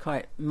made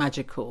quite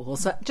magical, or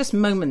just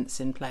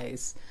moments in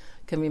plays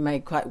can be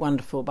made quite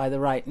wonderful by the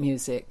right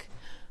music.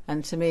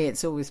 And to me,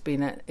 it's always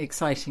been an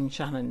exciting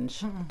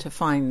challenge to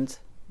find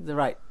the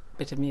right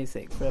bit of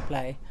music for a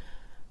play.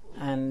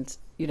 And,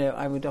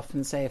 I would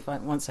often say,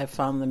 once I've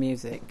found the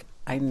music,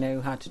 I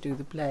know how to do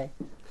the play.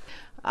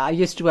 I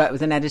used to work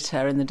with an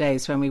editor in the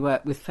days when we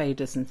worked with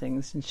faders and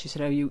things, and she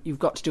said, you've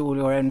got to do all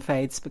your own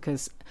fades,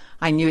 because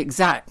I knew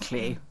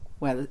exactly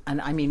where,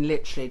 and I mean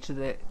literally to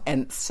the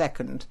nth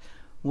second,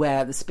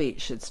 where the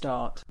speech should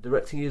start.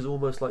 Directing is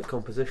almost like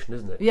composition,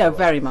 isn't it? Yeah,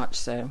 very much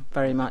so,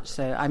 very much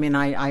so. I mean,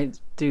 I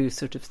do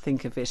sort of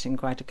think of it in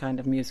quite a kind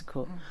of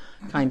musical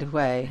kind of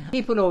way.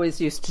 People always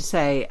used to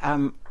say,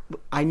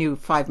 I knew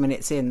 5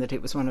 minutes in that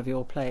it was one of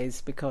your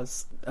plays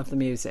because of the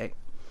music.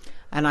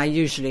 And I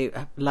usually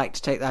like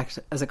to take that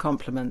as a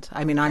compliment.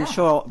 I mean, I'm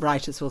sure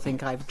writers will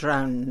think I've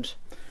drowned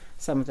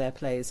some of their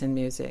plays in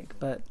music,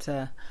 but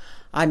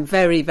I'm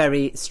very,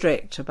 very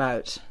strict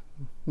about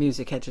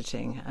music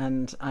editing,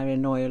 and I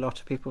annoy a lot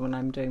of people when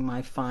I'm doing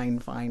my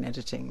fine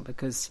editing,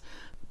 because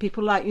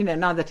people like,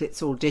 now that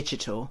it's all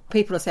digital,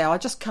 people will say, I'll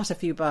just cut a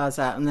few bars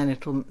out and then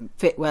it'll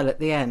fit well at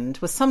the end.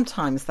 Well,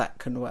 sometimes that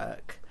can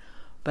work.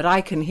 But I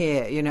can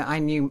hear, I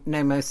know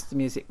most of the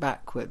music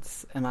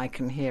backwards, and I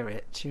can hear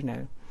it,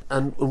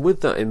 And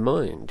with that in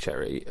mind,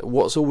 Cherry,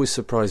 what's always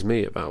surprised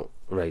me about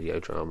radio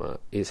drama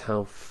is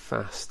how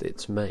fast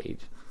it's made.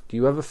 Do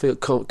you ever feel,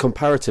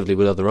 comparatively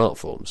with other art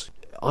forms,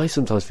 I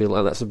sometimes feel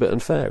like that's a bit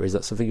unfair. Is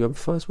that something you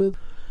empathise with?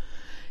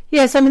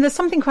 Yes, I mean, there's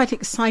something quite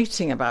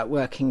exciting about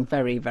working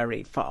very,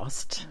 very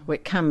fast. Well,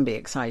 it can be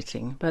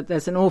exciting, but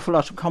there's an awful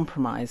lot of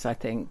compromise, I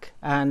think.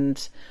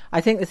 And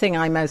I think the thing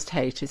I most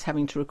hate is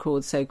having to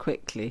record so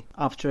quickly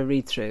after a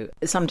read-through.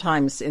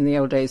 Sometimes in the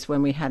old days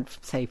when we had,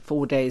 say,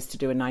 4 days to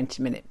do a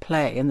 90-minute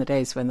play, in the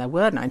days when there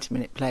were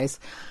 90-minute plays,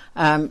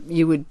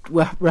 you would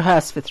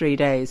rehearse for 3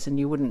 days and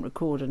you wouldn't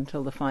record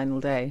until the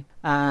final day.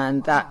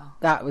 And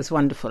that was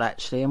wonderful,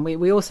 actually. And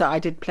we also, I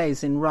did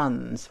plays in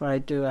runs where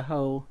I'd do a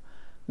whole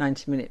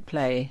 90-minute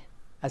play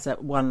as a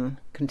one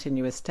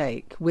continuous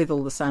take with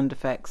all the sound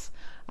effects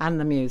and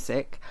the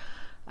music.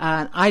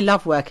 And I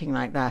love working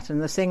like that. And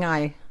the thing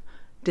I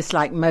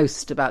dislike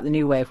most about the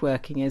new way of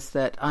working is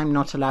that I'm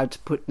not allowed to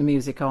put the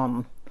music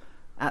on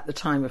at the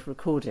time of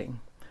recording,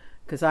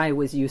 because I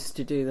was used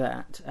to do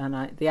that,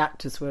 and the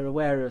actors were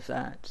aware of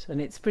that. And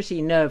it's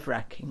pretty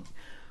nerve-wracking,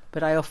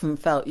 but I often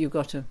felt you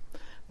got a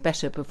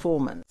better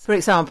performance. For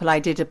example, I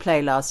did a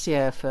play last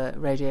year for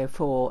Radio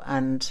 4,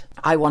 and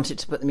I wanted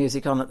to put the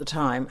music on at the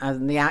time,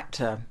 and the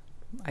actor,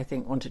 I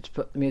think, wanted to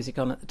put the music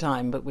on at the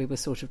time, but we were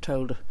sort of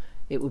told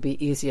it would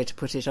be easier to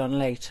put it on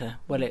later.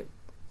 Well, it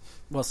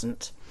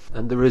wasn't.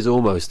 And there is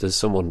almost, as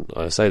someone,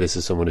 I say this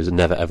as someone who's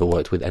never ever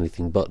worked with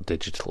anything but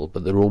digital,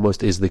 but there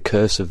almost is the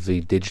curse of the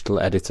digital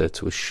editor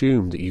to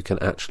assume that you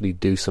can actually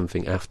do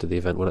something after the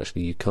event when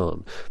actually you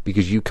can't,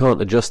 because you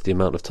can't adjust the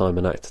amount of time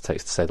an actor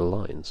takes to say the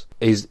lines.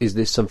 Is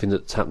this something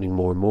that's happening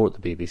more and more at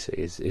the BBC?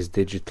 Is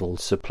digital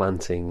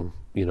supplanting,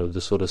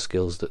 the sort of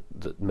skills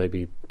that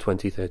maybe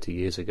 20, 30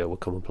 years ago were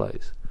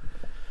commonplace?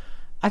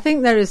 I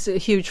think there is a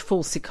huge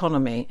false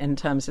economy in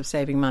terms of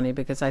saving money,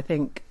 because I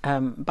think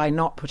by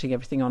not putting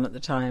everything on at the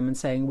time and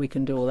saying we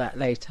can do all that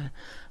later,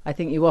 I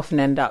think you often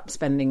end up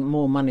spending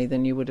more money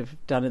than you would have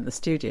done in the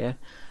studio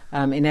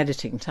in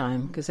editing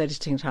time, because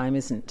editing time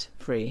isn't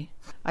free.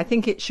 I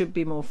think it should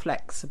be more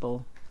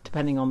flexible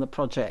depending on the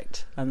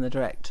project and the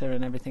director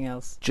and everything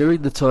else.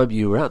 During the time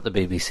you were at the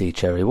BBC,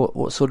 Cherry,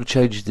 what sort of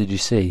changes did you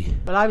see?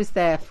 Well, I was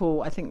there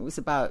for, I think it was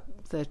about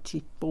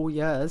 34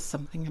 years,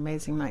 something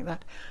amazing like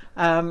that.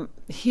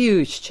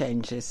 Huge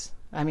changes.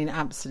 I mean,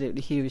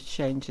 absolutely huge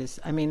changes.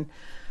 I mean,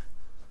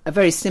 a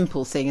very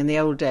simple thing. In the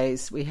old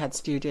days, we had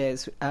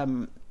studios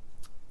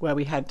where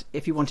we had,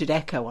 if you wanted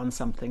echo on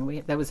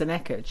something, there was an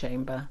echo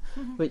chamber,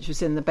 which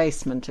was in the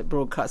basement at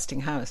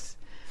Broadcasting House.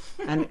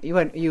 And you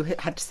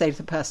had to say to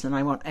the person,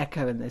 I want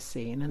echo in this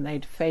scene, and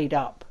they'd fade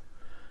up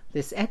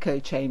this echo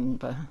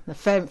chamber. The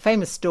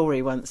famous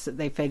story once that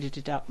they faded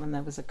it up when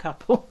there was a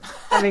couple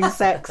having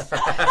sex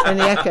in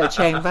the echo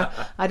chamber.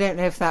 I don't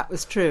know if that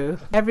was true.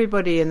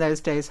 Everybody in those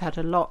days had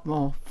a lot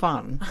more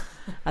fun,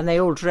 and they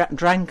all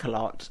drank a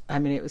lot. I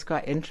mean, it was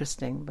quite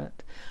interesting.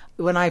 But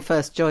when I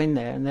first joined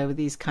there, and there were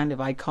these kind of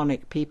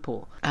iconic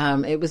people,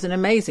 it was an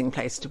amazing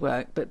place to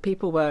work, but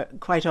people were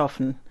quite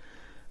often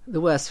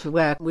the worse for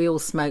wear. We all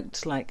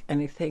smoked like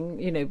anything.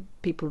 You know,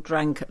 people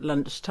drank at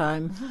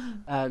lunchtime.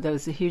 There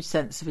was a huge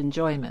sense of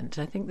enjoyment.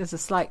 I think there's a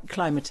slight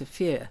climate of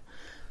fear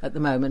at the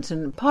moment,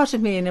 and part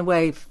of me, in a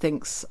way,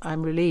 thinks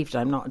I'm relieved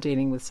I'm not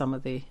dealing with some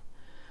of the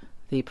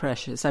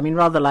pressures. I mean,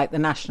 rather like the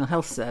National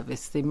Health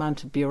Service, the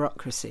amount of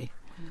bureaucracy.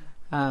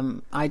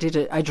 I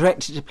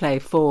directed a play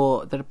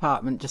for the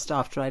department just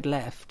after I'd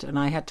left, and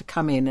I had to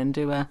come in and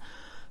do a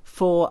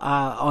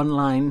 4-hour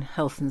online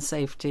health and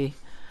safety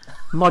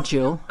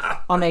module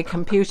on a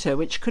computer,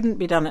 which couldn't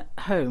be done at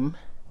home.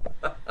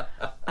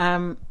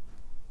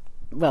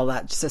 Well,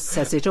 that just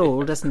says it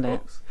all, doesn't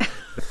it?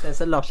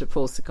 There's a lot of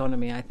false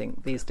economy, I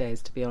think, these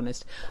days, to be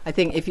honest. I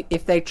think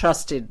if they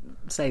trusted,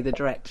 say, the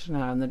director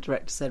now, and the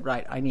director said,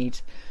 right, I need,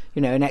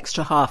 you know, an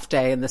extra half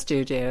day in the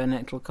studio and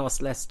it'll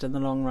cost less in the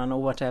long run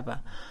or whatever,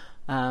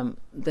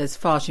 there's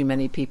far too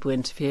many people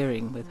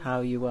interfering with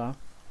how you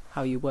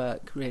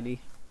work,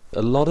 really.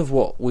 A lot of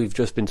what we've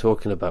just been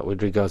talking about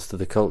with regards to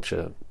the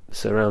culture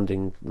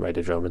surrounding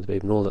radio drama and the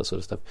BBC and all that sort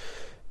of stuff,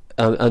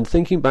 and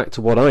thinking back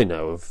to what I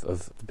know of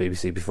the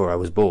BBC before I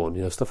was born,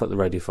 you know, stuff like the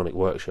Radiophonic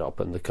Workshop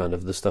and the kind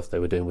of the stuff they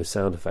were doing with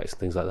sound effects and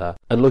things like that,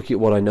 and looking at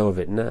what I know of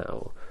it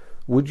now,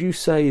 would you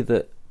say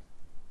that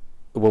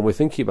when we're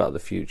thinking about the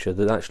future,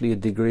 that actually a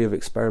degree of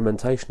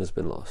experimentation has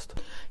been lost?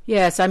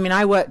 Yes, I mean,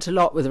 I worked a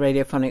lot with the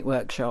Radiophonic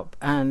Workshop,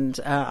 and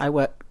I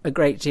worked a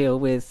great deal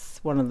with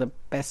one of the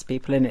best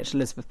people in it,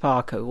 Elizabeth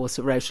Parker, who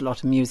also wrote a lot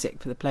of music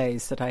for the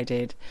plays that I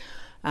did.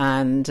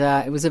 And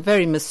it was a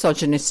very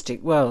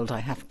misogynistic world, I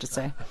have to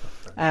say.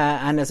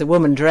 And as a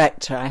woman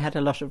director, I had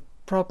a lot of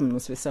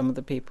problems with some of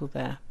the people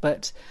there.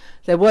 But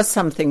there was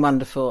something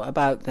wonderful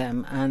about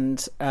them.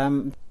 And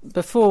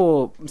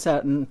before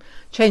certain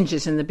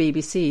changes in the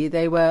BBC,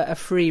 they were a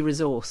free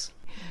resource.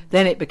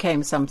 Then it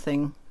became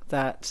something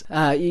that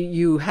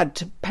you had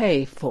to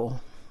pay for.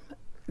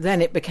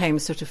 Then it became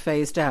sort of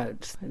phased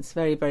out. It's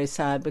very, very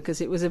sad,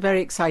 because it was a very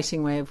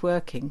exciting way of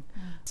working.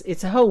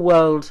 It's a whole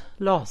world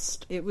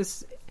lost. It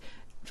was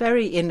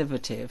very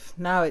innovative.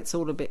 Now it's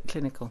all a bit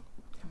clinical.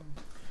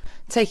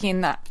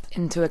 Taking that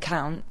into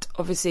account,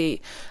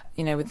 obviously,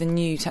 you know, with the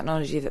new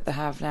technology that they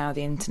have now,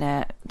 the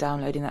internet,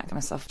 downloading, that kind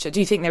of stuff, do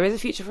you think there is a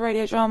future for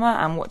radio drama,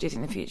 and what do you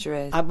think the future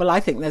is? Well,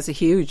 I think there's a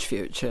huge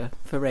future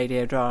for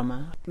radio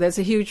drama. There's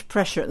a huge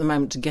pressure at the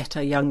moment to get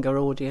a younger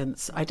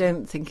audience. I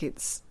don't think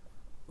it's...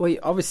 Well,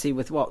 obviously,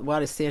 with what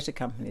Wireless Theatre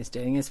Company is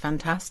doing, is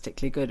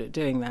fantastically good at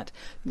doing that.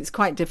 It's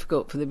quite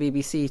difficult for the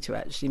BBC to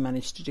actually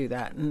manage to do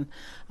that. And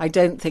I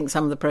don't think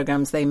some of the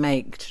programmes they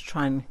make to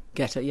try and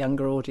get a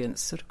younger audience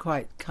sort of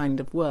quite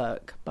kind of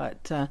work.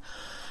 But,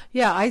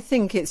 yeah, I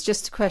think it's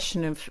just a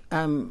question of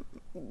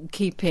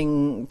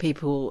keeping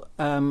people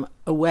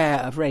aware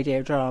of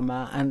radio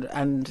drama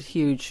and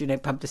huge, you know,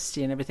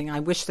 publicity and everything. I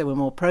wish there were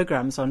more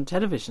programmes on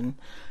television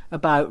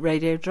about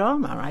radio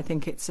drama. I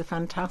think it's a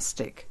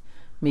fantastic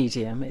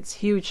medium. It's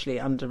hugely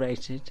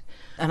underrated,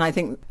 and I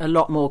think a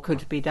lot more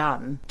could be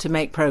done to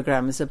make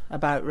programmes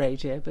about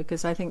radio,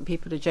 because I think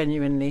people are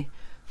genuinely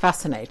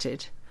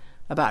fascinated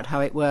about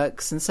how it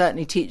works, and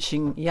certainly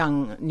teaching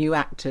young new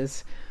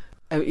actors,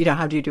 you know,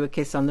 how do you do a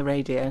kiss on the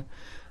radio,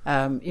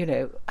 you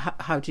know,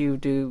 how do you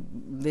do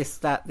this,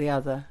 that, the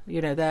other,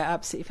 you know, they're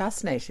absolutely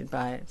fascinated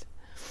by it.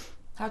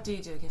 How do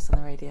you do a kiss on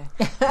the radio?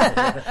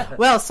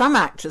 Well, some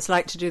actors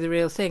like to do the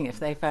real thing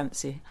if they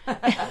fancy.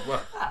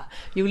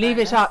 You leave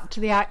it up to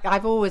the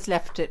I've always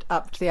left it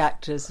up to the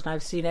actors, and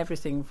I've seen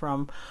everything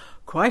from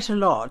quite a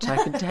lot,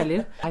 I can tell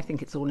you. I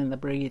think it's all in the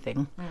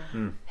breathing.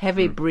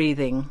 Heavy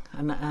breathing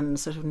and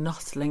sort of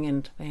nuzzling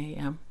into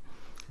the...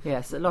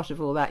 yes, a lot of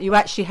all that. You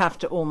actually have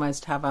to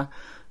almost have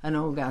an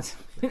orgasm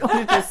in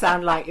order to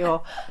sound like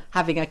you're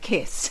having a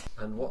kiss.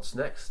 And what's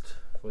next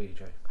for you,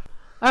 Jay?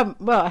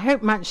 Well, I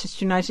hope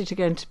Manchester United are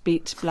going to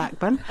beat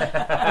Blackburn.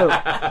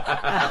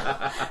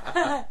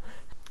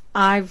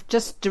 I've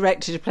just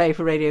directed a play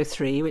for Radio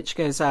 3, which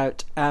goes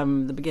out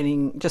the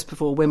beginning, just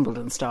before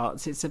Wimbledon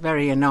starts. It's a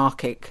very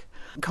anarchic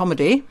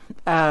comedy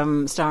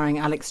starring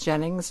Alex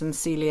Jennings and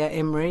Celia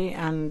Imrie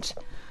and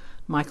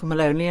Michael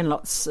Maloney and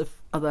lots of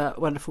other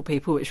wonderful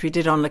people, which we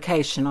did on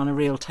location on a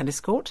real tennis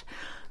court.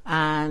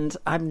 And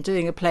I'm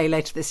doing a play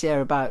later this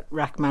year about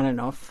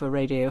Rachmaninoff for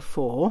Radio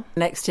 4.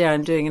 Next year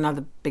I'm doing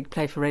another big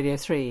play for Radio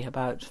 3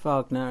 about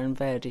Wagner and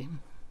Verdi.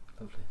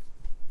 Lovely.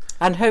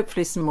 And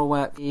hopefully some more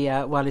work for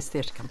the Wireless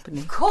Theatre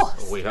Company. Of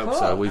course. We hope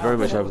so. We very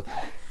much hope.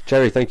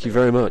 Cherry, thank you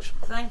very much.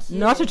 Thank you.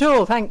 Not at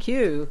all, thank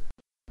you.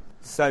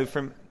 So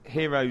from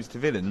heroes to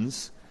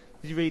villains,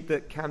 did you read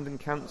that Camden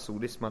Council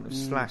this month have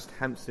slashed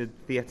Hampstead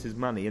Theatre's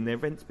money and their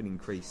rent's been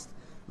increased,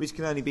 which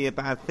can only be a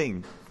bad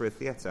thing for a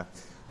theatre?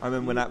 I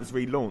remember when that was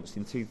relaunched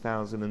in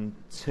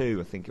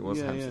 2002, I think it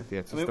was, Hampstead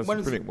Theatre. I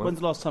mean, when's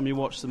the last time you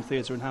watched some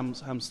theatre in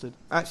Hampstead?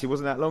 Actually, it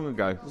wasn't that long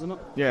ago. Was it not?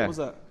 Yeah. What was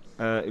that?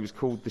 It was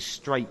called The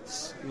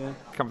Straits, yeah.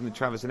 Come from the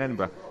Travers in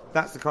Edinburgh.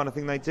 That's the kind of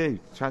thing they do,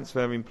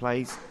 transferring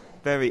plays.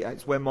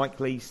 It's where Mike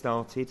Leigh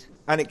started.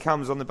 And it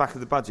comes on the back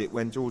of the budget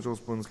when George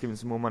Osborne's given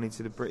some more money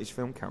to the British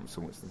Film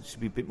Council. It should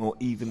be a bit more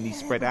evenly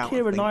spread out.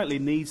 Keira Knightley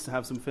needs to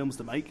have some films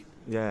to make.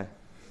 Yeah.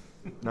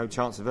 No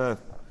chance of her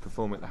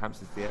perform at the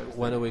Hampstead Theatre.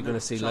 When are we going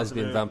to see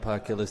Lesbian Vampire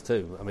Killers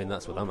 2? I mean,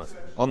 that's what I'm asking.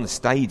 On the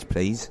stage,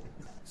 please.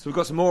 So we've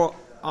got some more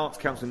Arts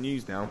Council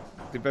news now.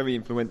 The very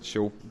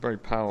influential, very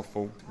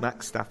powerful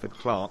Max Stafford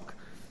Clark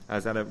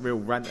has had a real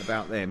rant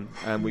about them,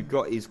 and we've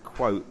got his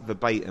quote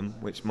verbatim,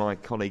 which my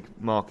colleague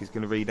Mark is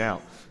going to read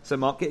out. So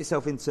Mark, get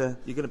yourself into...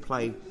 You're going to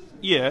play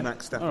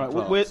Max Stafford Clark.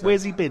 All right,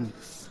 where's he been?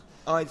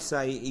 I'd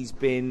say he's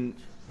been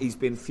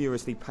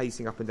furiously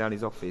pacing up and down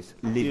his office,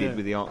 livid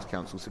with the Arts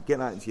Council. So get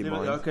that into your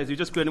mind. Okay, so you're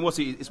just going...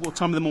 It's what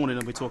time of the morning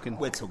are we talking?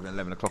 We're talking at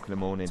 11 o'clock in the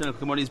morning. 10 o'clock in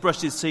the morning. He's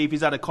brushed his teeth,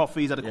 he's had a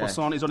coffee, he's had a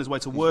croissant, he's on his way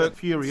to work,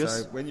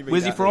 furious. So when you read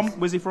Where's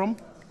he from?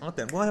 I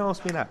don't... Why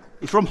ask me that?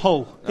 He's from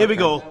Hull. Here we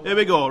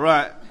go,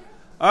 right.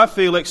 I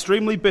feel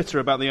extremely bitter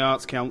about the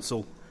Arts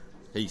Council.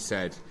 He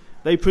said.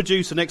 They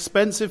produced an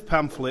expensive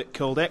pamphlet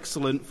called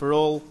Excellent for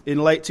All in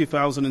late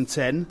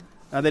 2010,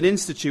 and then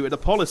instituted a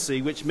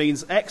policy which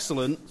means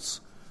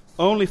excellence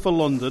only for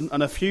London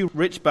and a few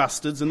rich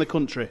bastards in the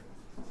country.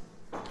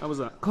 How was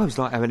that? God, it was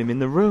like having him in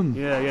the room.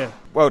 Yeah.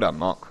 Well done,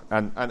 Mark.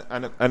 And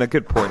a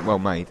good point, well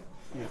made.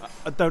 Yeah.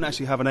 I don't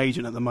actually have an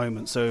agent at the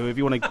moment, so if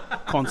you want to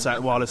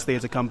contact Wireless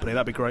Theatre Company,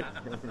 that'd be great.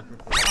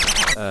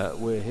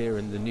 We're here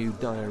in the new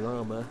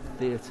Diorama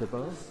Theatre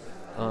Bar.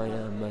 I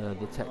am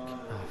the tech...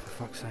 Oh, for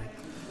fuck's sake.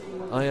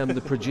 I am the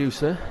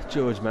producer,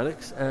 George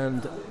Mannix,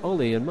 and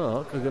Ollie and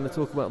Mark are going to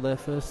talk about their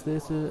first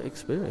theatre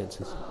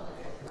experiences.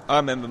 I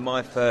remember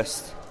my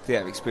first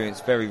theatre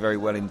experience very, very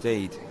well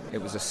indeed.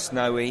 It was a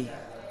snowy,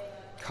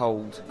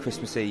 cold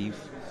Christmas Eve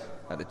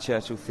at the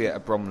Churchill Theatre,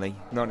 Bromley,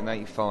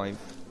 1985.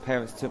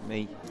 Parents took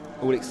me,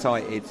 all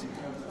excited,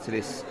 to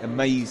this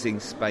amazing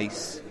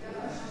space.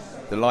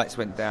 The lights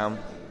went down,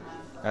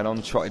 and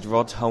on trotted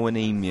Rod Hull and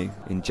Emu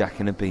in Jack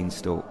and a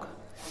Beanstalk.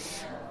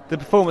 The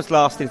performance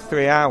lasted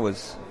 3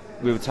 hours.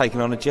 We were taken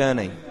on a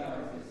journey.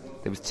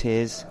 There was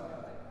tears.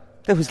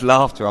 There was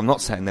laughter. I'm not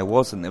saying there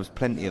wasn't. There was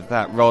plenty of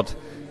that. Rod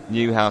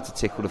knew how to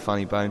tickle the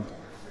funny bone.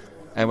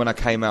 And when I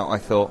came out, I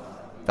thought,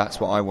 that's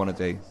what I want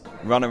to do.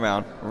 Run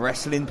around,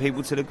 wrestling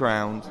people to the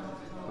ground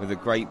with a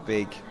great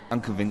big,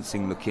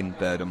 unconvincing looking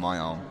bird on my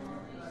arm.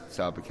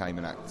 So I became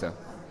an actor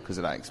because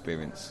of that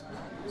experience.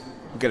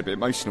 I get a bit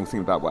emotional thinking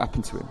about what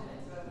happened to him.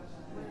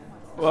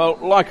 Well,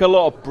 like a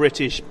lot of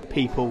British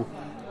people,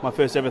 my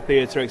first ever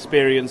theatre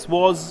experience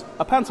was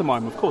a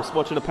pantomime, of course,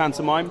 watching a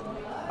pantomime.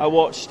 I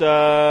watched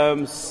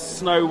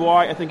Snow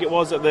White, I think it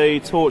was, at the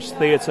Torch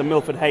Theatre,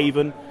 Milford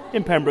Haven,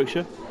 in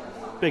Pembrokeshire.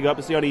 Big up,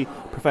 it's the only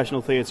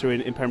professional theatre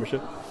in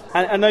Pembrokeshire.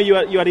 And I know you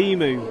had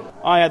Emu.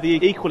 I had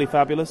the equally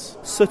fabulous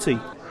Sooty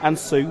and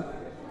Sue.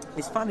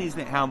 It's funny, isn't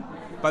it, how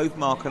both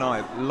Mark and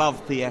I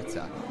love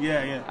theatre.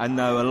 Yeah. And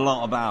know a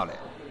lot about it.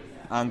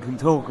 And can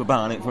talk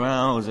about it for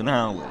hours and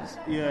hours.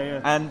 Yeah.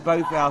 And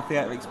both our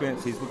theatre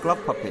experiences were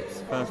glove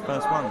puppets,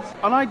 first ones.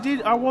 And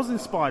I was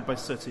inspired by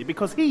Sooty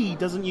because he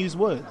doesn't use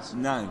words.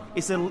 No.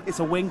 It's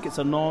a wink, it's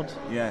a nod,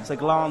 it's a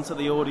glance at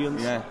the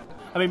audience. Yeah.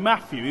 I mean,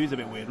 Matthew, he was a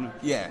bit weird,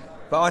 wasn't he? Yeah.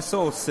 But I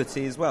saw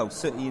Sooty as well,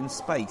 Sooty in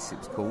Space it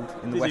was called,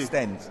 in the West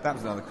End. That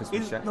was another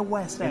Christmas show. In the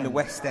West End? In the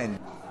West End.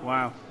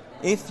 Wow.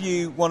 If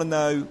you want to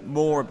know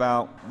more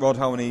about Rod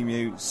Hull and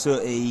Emu,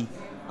 Sooty,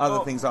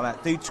 other things like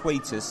that, do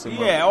tweet us.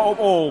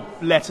 Or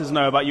let us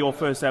know about your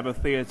first ever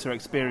theatre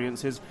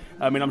experiences.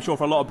 I mean, I'm sure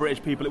for a lot of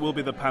British people it will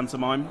be the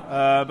pantomime,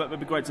 but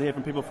it'd be great to hear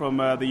from people from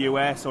the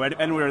US or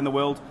anywhere in the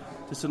world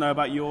just to know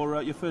about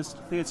your first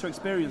theatre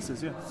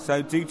experiences, yeah.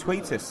 So do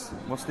tweet us.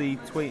 What's the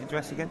tweet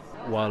address again?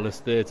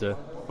 Wireless Theatre.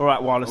 All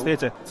right, Wireless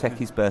Theatre.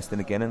 Techie's bursting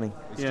again, isn't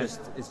he?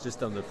 It's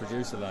just on the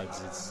producer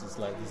lads. It's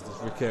like there's this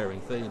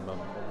recurring theme.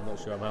 I'm not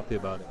sure I'm happy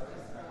about it.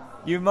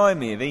 You remind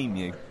me of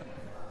Emu.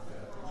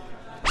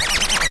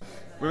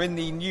 We're in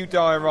the new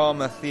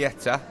Diorama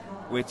Theatre,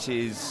 which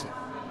is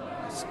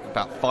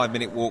about a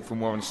 5-minute walk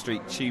from Warren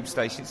Street Tube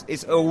Station.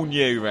 It's all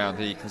new around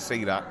here, you can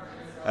see that.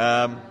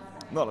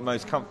 Not the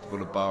most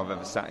comfortable bar I've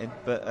ever sat in,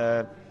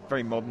 but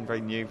very modern,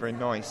 very new, very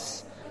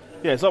nice.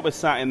 Yeah, it's like we're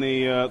sat in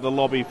the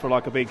lobby for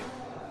like a big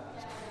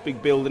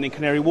building in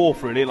Canary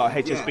Wharf, really,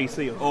 like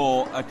HSBC. Yeah.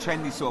 Or a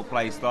trendy sort of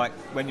place, like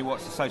when you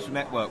watch The Social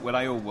Network, where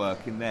they all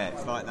work in there.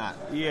 It's like that.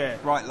 Yeah.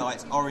 Bright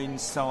lights, orange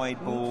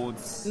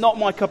sideboards. Not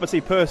my cup of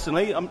tea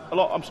personally. A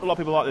lot of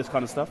people like this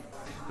kind of stuff.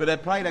 But their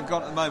play they've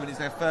got at the moment is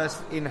their first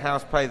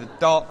in-house play, The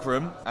Dark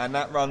Room, and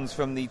that runs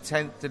from the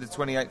 10th to the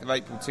 28th of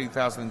April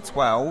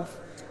 2012.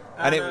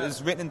 And it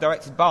was written and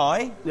directed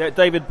by... Yeah,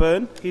 David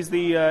Byrne. He's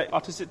the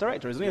artistic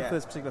director, isn't he, of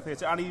this particular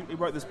theatre? And he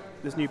wrote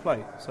this new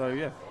play, so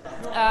yeah.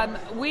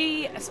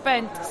 We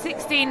spent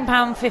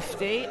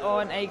 £16.50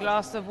 on a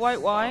glass of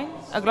white wine,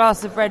 a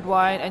glass of red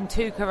wine and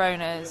 2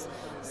 Coronas.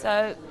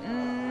 So,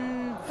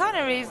 kind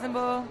of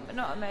reasonable, but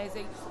not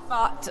amazing.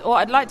 But what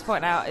I'd like to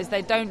point out is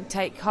they don't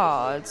take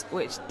cards,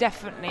 which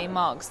definitely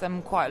marks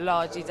them quite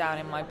largely down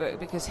in my book,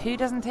 because who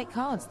doesn't take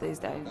cards these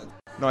days?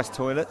 Nice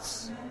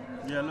toilets.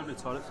 Yeah, lovely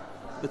toilets.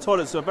 The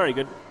toilets are very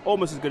good,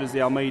 almost as good as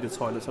the Almeida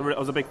toilets. I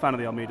was a big fan of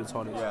the Almeida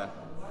toilets. Yeah,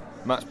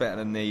 much better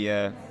than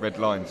the Red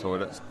Lion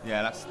toilets.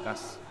 Yeah,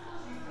 that's.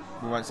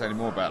 We won't say any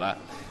more about that.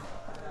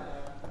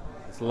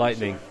 It's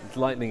lightning. It's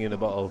lightning in a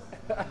bottle.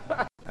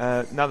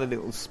 Another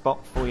little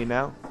spot for you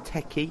now.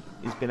 Techie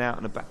has been out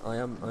and about.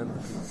 I'm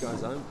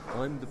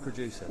the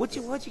producer. Why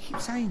do you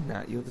keep saying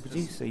that? You're the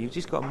producer. You've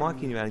just got a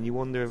mic in your hand and you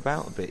wander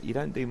about a bit. You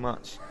don't do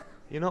much.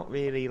 You're not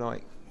really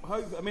like...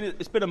 I mean,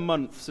 it's been a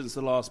month since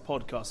the last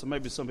podcast, so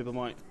maybe some people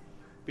might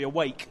be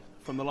awake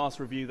from the last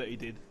review that he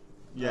did.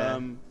 Yeah.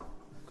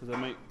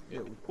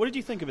 What did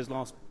you think of his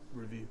last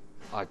review?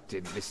 I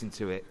didn't listen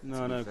to it.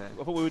 No. I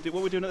thought what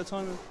were we doing at the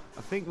time?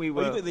 I think we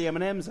were... you got the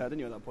M&Ms out, didn't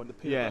you, at that point? The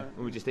peanut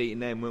we were just eating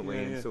them, weren't we?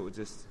 Yeah, and sort of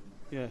just...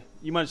 Yeah.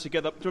 You managed to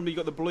get that... Remember you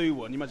got the blue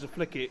one? You managed to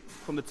flick it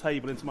from the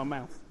table into my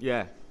mouth.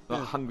 Yeah.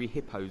 Like hungry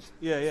hippos.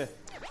 Yeah.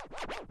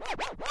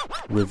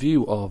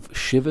 Review of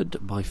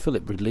Shivered by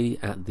Philip Ridley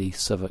at the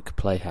Southwark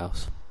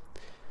Playhouse.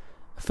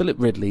 Philip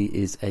Ridley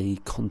is a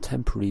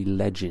contemporary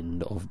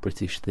legend of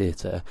British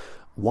theatre,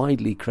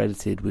 widely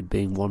credited with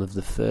being one of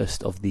the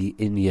first of the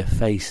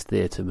in-your-face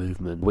theatre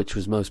movement, which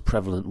was most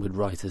prevalent with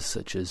writers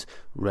such as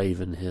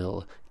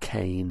Ravenhill,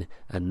 Kane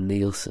and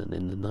Nielsen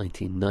in the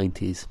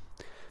 1990s.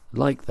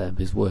 Like them,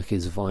 his work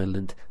is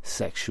violent,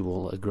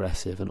 sexual,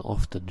 aggressive and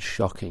often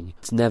shocking.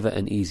 It's never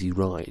an easy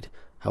ride.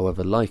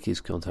 However, like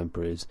his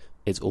contemporaries,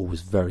 it's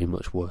always very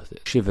much worth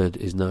it. Shivered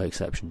is no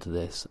exception to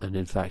this, and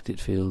in fact it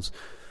feels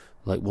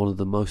like one of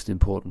the most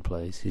important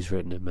plays he's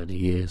written in many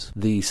years.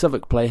 The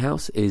Southwark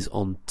Playhouse is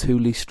on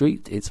Tooley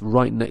Street. It's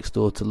right next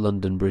door to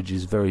London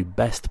Bridge's very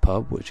best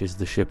pub, which is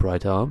the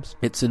Shipwright Arms.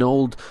 It's an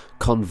old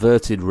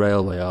converted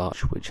railway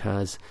arch which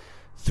has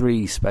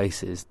 3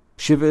 spaces.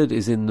 Shivered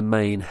is in the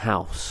main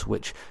house,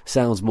 which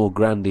sounds more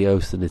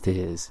grandiose than it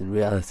is. In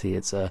reality,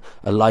 it's a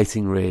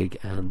lighting rig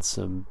and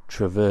some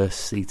traverse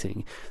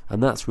seating,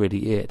 and that's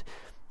really it.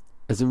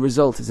 As a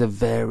result, it's a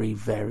very,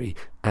 very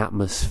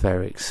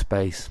atmospheric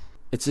space.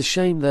 It's a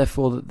shame,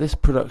 therefore, that this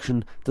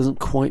production doesn't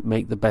quite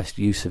make the best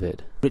use of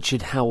it.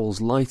 Richard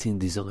Howell's lighting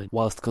design,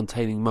 whilst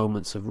containing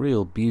moments of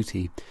real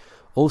beauty,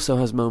 also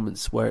has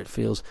moments where it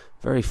feels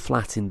very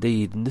flat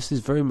indeed, and this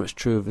is very much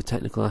true of the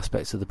technical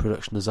aspects of the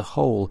production as a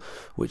whole,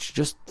 which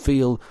just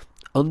feel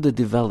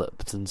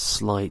underdeveloped and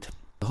slight.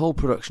 The whole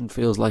production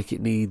feels like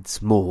it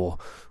needs more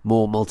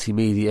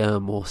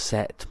multimedia, more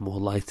set, more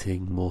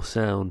lighting, more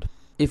sound.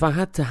 If I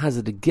had to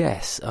hazard a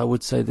guess, I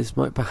would say this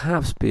might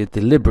perhaps be a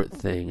deliberate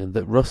thing, and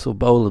that Russell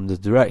Bolam, the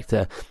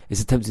director,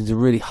 is attempting to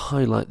really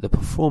highlight the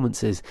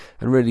performances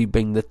and really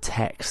bring the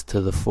text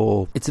to the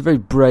fore. It's a very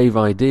brave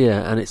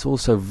idea, and it's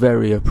also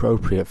very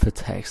appropriate for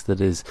text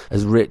that is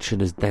as rich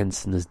and as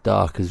dense and as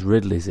dark as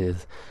Ridley's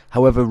is.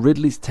 However,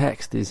 Ridley's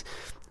text is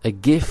a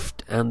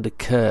gift and a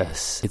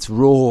curse. It's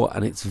raw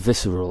and it's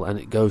visceral, and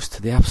it goes to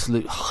the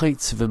absolute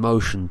heights of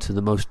emotion, to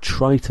the most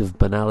trite of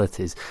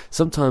banalities,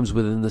 sometimes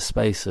within the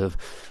space of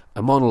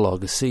a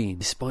monologue, a scene.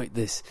 Despite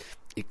this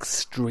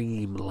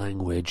extreme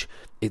language,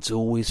 it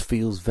always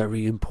feels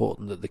very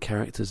important that the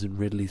characters in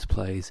Ridley's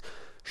plays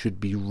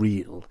should be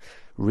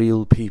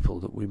real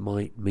people that we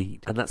might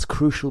meet. And that's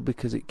crucial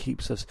because it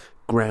keeps us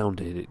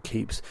grounded. It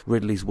keeps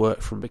Ridley's work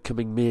from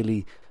becoming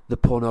merely the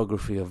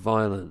pornography of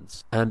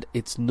violence. And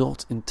it's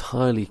not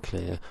entirely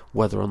clear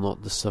whether or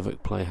not the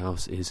Southwark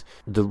Playhouse is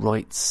the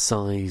right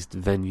sized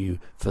venue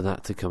for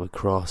that to come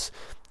across.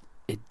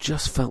 It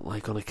just felt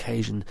like on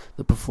occasion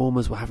the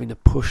performers were having to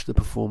push the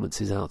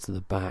performances out to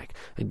the back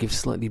and give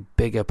slightly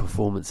bigger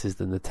performances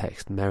than the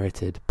text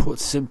merited. Put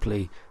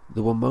simply,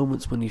 there were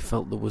moments when you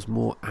felt there was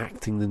more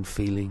acting than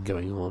feeling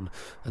going on,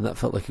 and that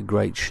felt like a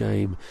great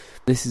shame.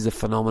 This is a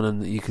phenomenon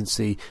that you can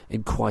see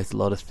in quite a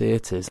lot of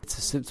theatres. It's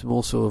a symptom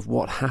also of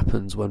what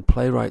happens when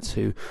playwrights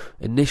who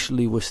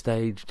initially were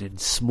staged in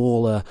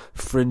smaller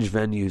fringe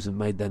venues and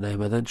made their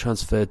name are then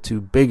transferred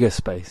to bigger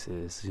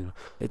spaces.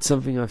 It's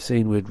something I've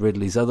seen with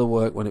Ridley's other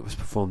work when it was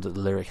performed at the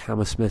Lyric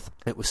Hammersmith.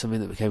 It was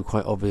something that became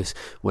quite obvious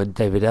when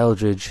David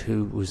Eldridge,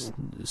 who was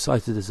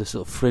cited as a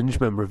sort of fringe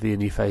member of the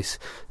in-your-face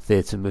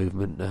theatre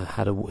movement,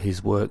 had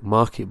his work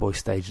Market Boy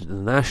staged at the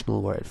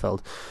National, where it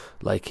felt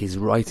like his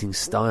writing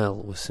style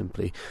was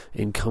simply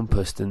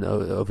encompassed and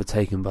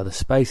overtaken by the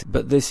space.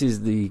 But this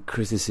is the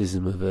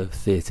criticism of a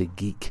theatre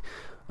geek,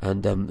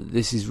 and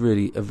this is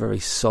really a very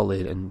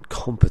solid and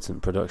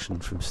competent production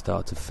from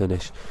start to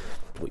finish.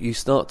 What you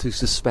start to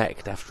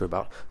suspect after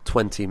about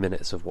 20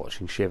 minutes of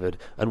watching Shivered,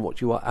 and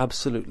what you are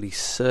absolutely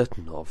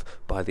certain of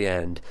by the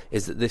end,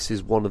 is that this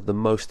is one of the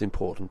most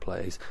important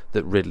plays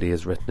that Ridley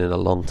has written in a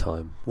long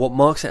time. What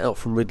marks it out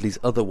from Ridley's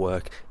other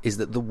work is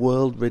that the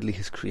world Ridley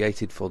has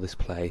created for this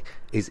play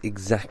is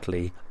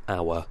exactly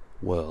our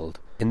world.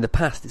 In the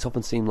past, it's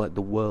often seemed like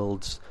the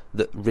worlds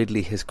that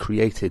Ridley has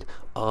created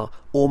are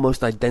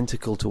almost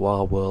identical to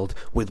our world,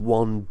 with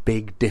one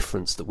big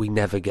difference that we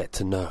never get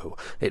to know.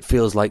 It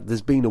feels like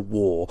there's been a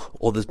war,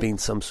 or there's been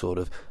some sort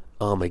of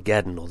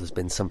Armageddon, or there's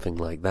been something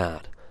like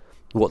that.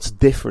 What's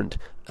different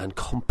and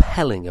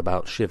compelling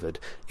about Shivered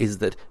is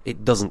that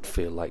it doesn't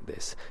feel like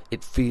this.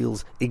 It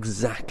feels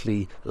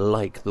exactly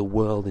like the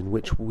world in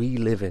which we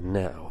live in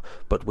now,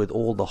 but with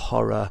all the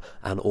horror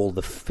and all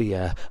the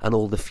fear and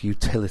all the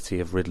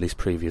futility of Ridley's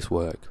previous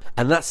work.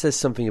 And that says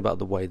something about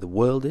the way the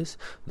world is,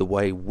 the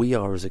way we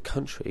are as a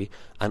country,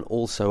 and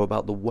also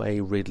about the way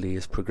Ridley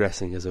is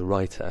progressing as a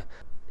writer.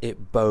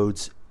 it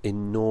bodes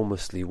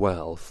enormously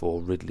well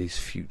for Ridley's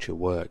future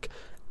work,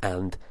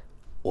 and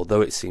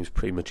although it seems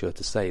premature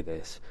to say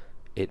this,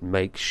 it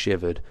makes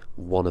Shivered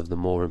one of the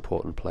more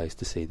important plays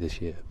to see this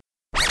year.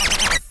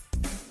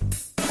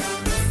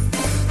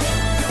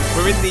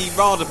 We're in the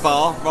RADA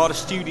bar, RADA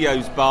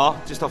Studios bar,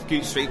 just off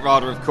Goot Street.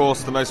 RADA, of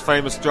course, the most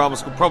famous drama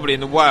school probably in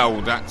the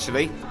world,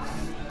 actually.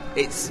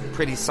 It's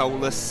pretty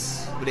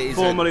soulless, but it is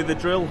formerly the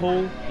Drill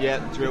Hall. Yeah,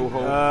 the Drill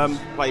Hall.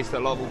 Place that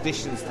a lot of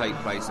auditions take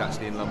place,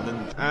 actually, in London.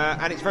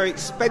 And it's very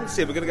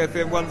expensive. We're going to go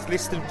through everyone's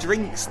list of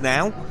drinks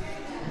now.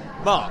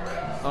 Mark,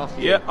 after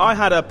you. Yeah, I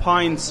had a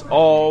pint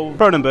of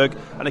Kronenbourg,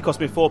 and it cost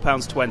me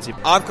 £4.20.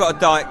 I've got a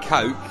Diet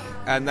Coke,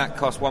 and that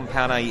cost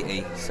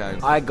 £1.80. So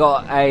I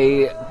got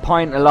a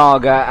pint of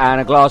lager and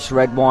a glass of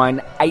red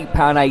wine,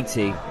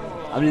 £8.80.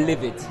 I'm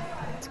livid.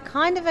 It's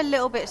kind of a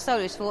little bit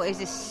soulless for what is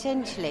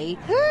essentially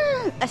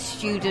a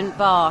student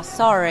bar.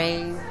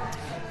 Sorry.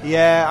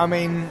 Yeah, I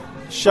mean,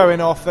 showing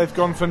off. They've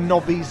gone for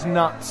Nobby's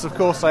Nuts. Of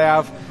course, they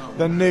have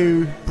the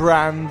new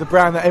brand, the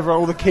brand that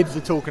all the kids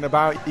are talking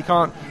about. You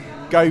can't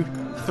go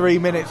 3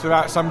 minutes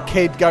without some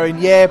kid going,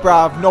 "Yeah,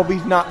 bruv,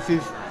 Nobby's Nuts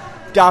is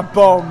dab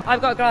bomb."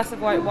 I've got a glass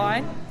of white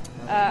wine,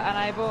 and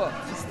I bought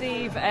for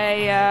Steve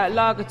a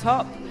lager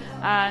top,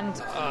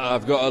 and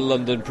I've got a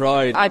London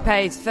Pride. I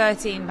paid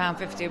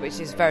 £13.50, which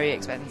is very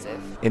expensive.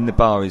 in the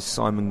bar is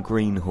Simon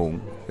Greenhall,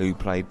 who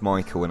played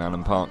Michael in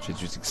Alan Partridge,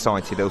 who's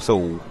excited us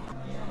all.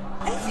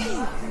 Oh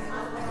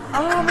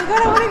my god,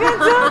 I want to go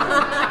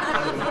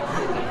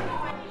down.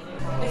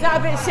 Is that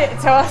a bit shit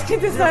to ask you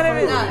to sign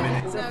a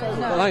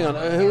Well, hang on,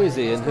 who is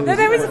he? And who No, is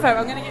there he? is a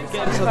photo. I'm going to get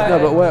a photo. No,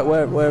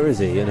 but where is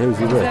he and who's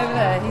he He's with? over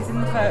there. He's in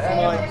the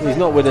photo. He's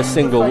not with a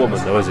single woman,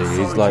 though, is he?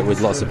 He's like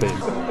with lots of people.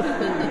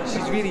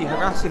 She's really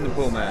harassing the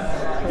poor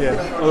man. Yeah,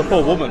 well, the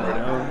poor woman, really.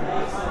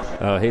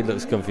 Oh, he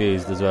looks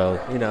confused as well.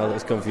 You know,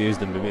 looks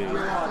confused and bemused.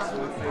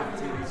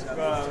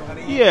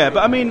 Yeah,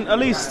 but I mean, at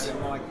least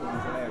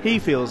he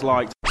feels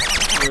like.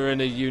 We're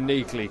in a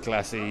uniquely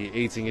classy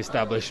eating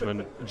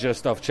establishment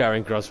just off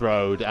Charing Cross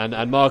Road,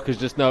 and Mark has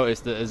just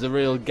noticed that as a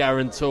real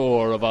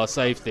guarantor of our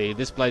safety,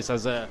 this place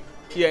has a...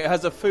 Yeah, it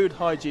has a food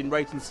hygiene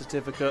rating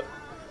certificate,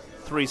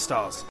 3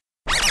 stars.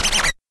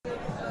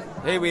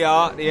 Here we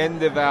are at the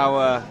end of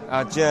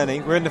our journey.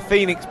 We're in the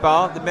Phoenix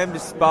Bar, the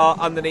members' bar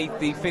underneath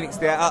the Phoenix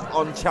Theatre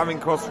on Charing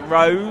Cross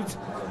Road.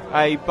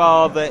 A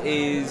bar that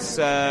is...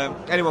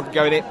 anyone can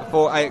go in it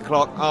before 8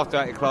 o'clock,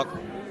 after 8 o'clock.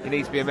 You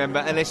need to be a member.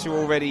 Unless you're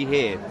already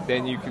here,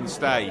 then you can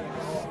stay.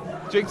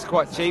 Drinks are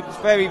quite cheap. It's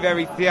very,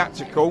 very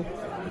theatrical.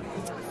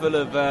 Full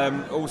of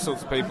all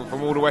sorts of people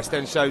from all the West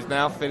End shows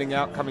now, filling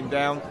out, coming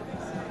down.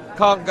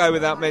 Can't go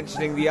without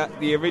mentioning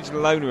the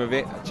original owner of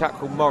it, a chap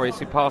called Morris,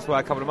 who passed away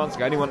a couple of months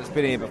ago. Anyone that's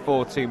been here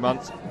before 2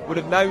 months would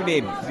have known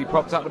him because he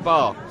propped up the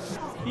bar.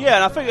 Yeah,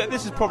 and I think that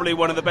this is probably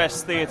one of the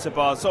best theatre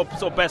bars, sort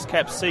of best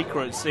kept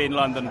secrets in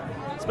London,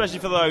 especially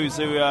for those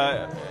who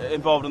are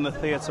involved in the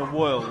theatre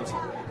world.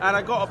 And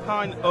I got a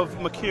pint of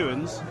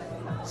McEwan's,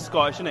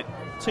 Scottish, isn't it?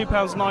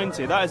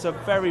 £2.90. That is a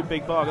very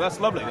big bargain. That's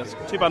lovely. That's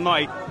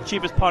 £2.90,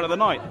 cheapest pint of the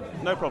night.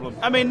 No problem.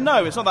 I mean,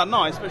 no, it's not that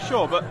nice, but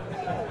sure. But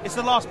it's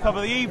the last pub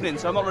of the evening,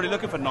 so I'm not really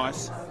looking for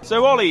nice.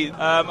 So, Ollie,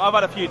 I've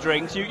had a few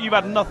drinks. You've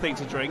had nothing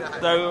to drink.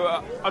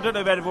 So I don't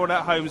know if everyone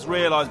at home's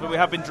realised, but we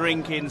have been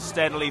drinking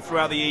steadily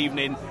throughout the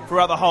evening,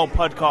 throughout the whole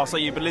podcast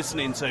that you've been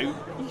listening to.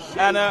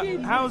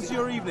 And how's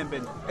your evening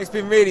been? It's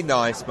been really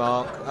nice,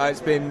 Mark.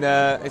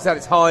 It's had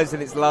its highs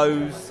and its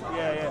lows.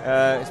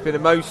 It's been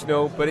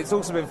emotional, but it's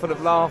also been full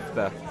of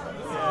laughter.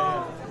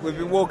 We've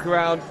been walking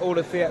around all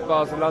the theatre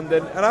bars of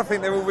London, and I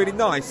think they're all really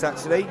nice,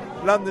 actually.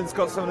 London's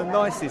got some of the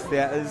nicest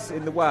theatres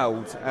in the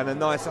world, and a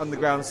nice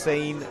underground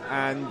scene,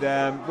 and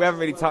we haven't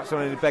really touched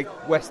on any big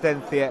West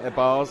End theatre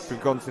bars. We've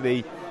gone to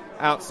the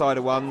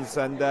outsider ones,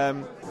 and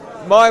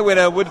my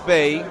winner would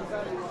be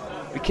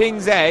the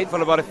King's Head,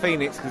 followed by the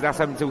Phoenix, because that's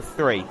open until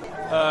 3.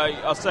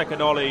 I'll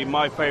second Ollie.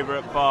 My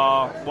favourite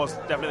bar was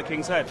definitely the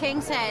King's Head.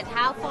 King's Head,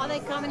 how far they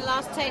come in the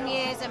last 10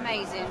 years,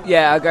 amazing.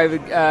 Yeah, I'll go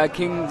with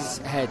King's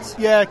Head.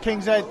 Yeah,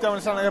 King's Head, don't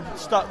want to sound like a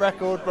stuck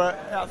record, but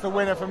that's the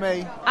winner for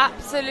me.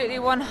 Absolutely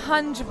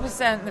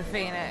 100% the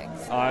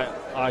Phoenix.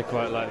 I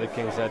quite like the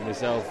King's Head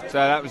myself. So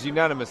that was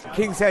unanimous.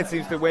 King's Head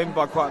seems to win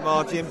by quite a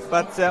margin,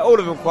 but all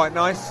of them quite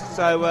nice.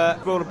 So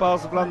for all the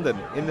bars of London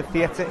in the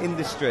theatre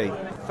industry.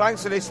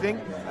 Thanks for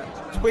listening.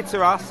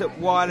 Twitter us at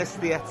Wireless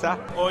Theatre.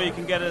 Or you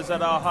can get us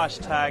at our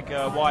hashtag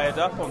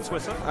WiredUp on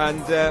Twitter.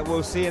 And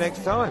we'll see you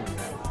next time.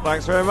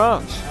 Thanks very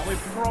much. And we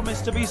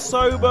promise to be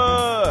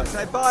sober.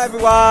 Say bye,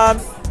 everyone.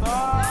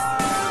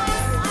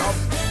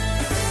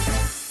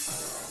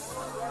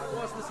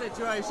 What's the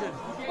situation?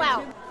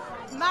 Well,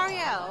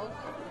 Marielle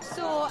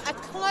saw a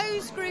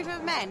closed group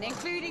of men,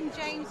 including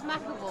James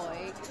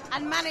McAvoy,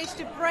 and managed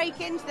to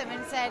break into them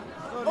and said,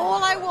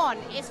 all I want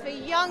is for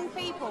young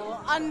people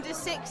under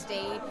 60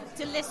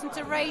 to listen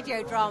to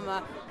radio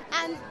drama.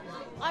 And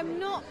I'm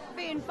not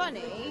being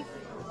funny,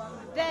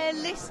 they're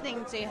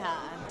listening to her.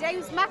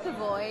 James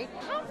McAvoy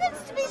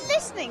happens to be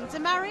listening to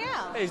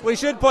Marielle. We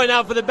should point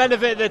out, for the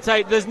benefit of the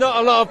tape, there's not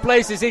a lot of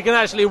places he can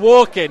actually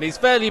walk in. He's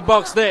fairly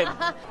boxed in.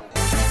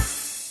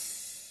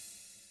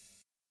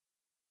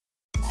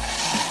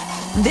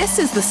 This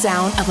is the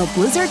sound of a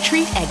Blizzard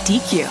treat at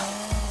DQ.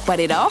 But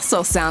it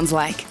also sounds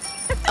like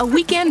a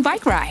weekend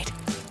bike ride,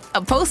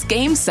 a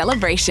post-game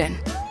celebration,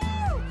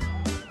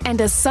 and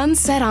a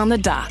sunset on the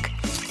dock.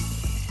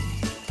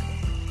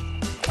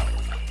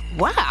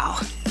 Wow!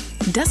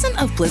 Doesn't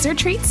a Blizzard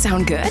treat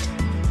sound good?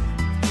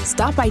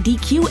 Stop by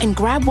DQ and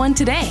grab one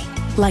today,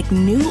 like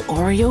new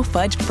Oreo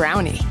fudge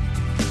brownie.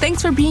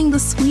 Thanks for being the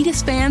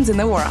sweetest fans in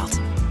the world.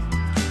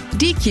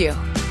 DQ,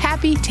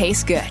 happy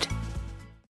tastes good.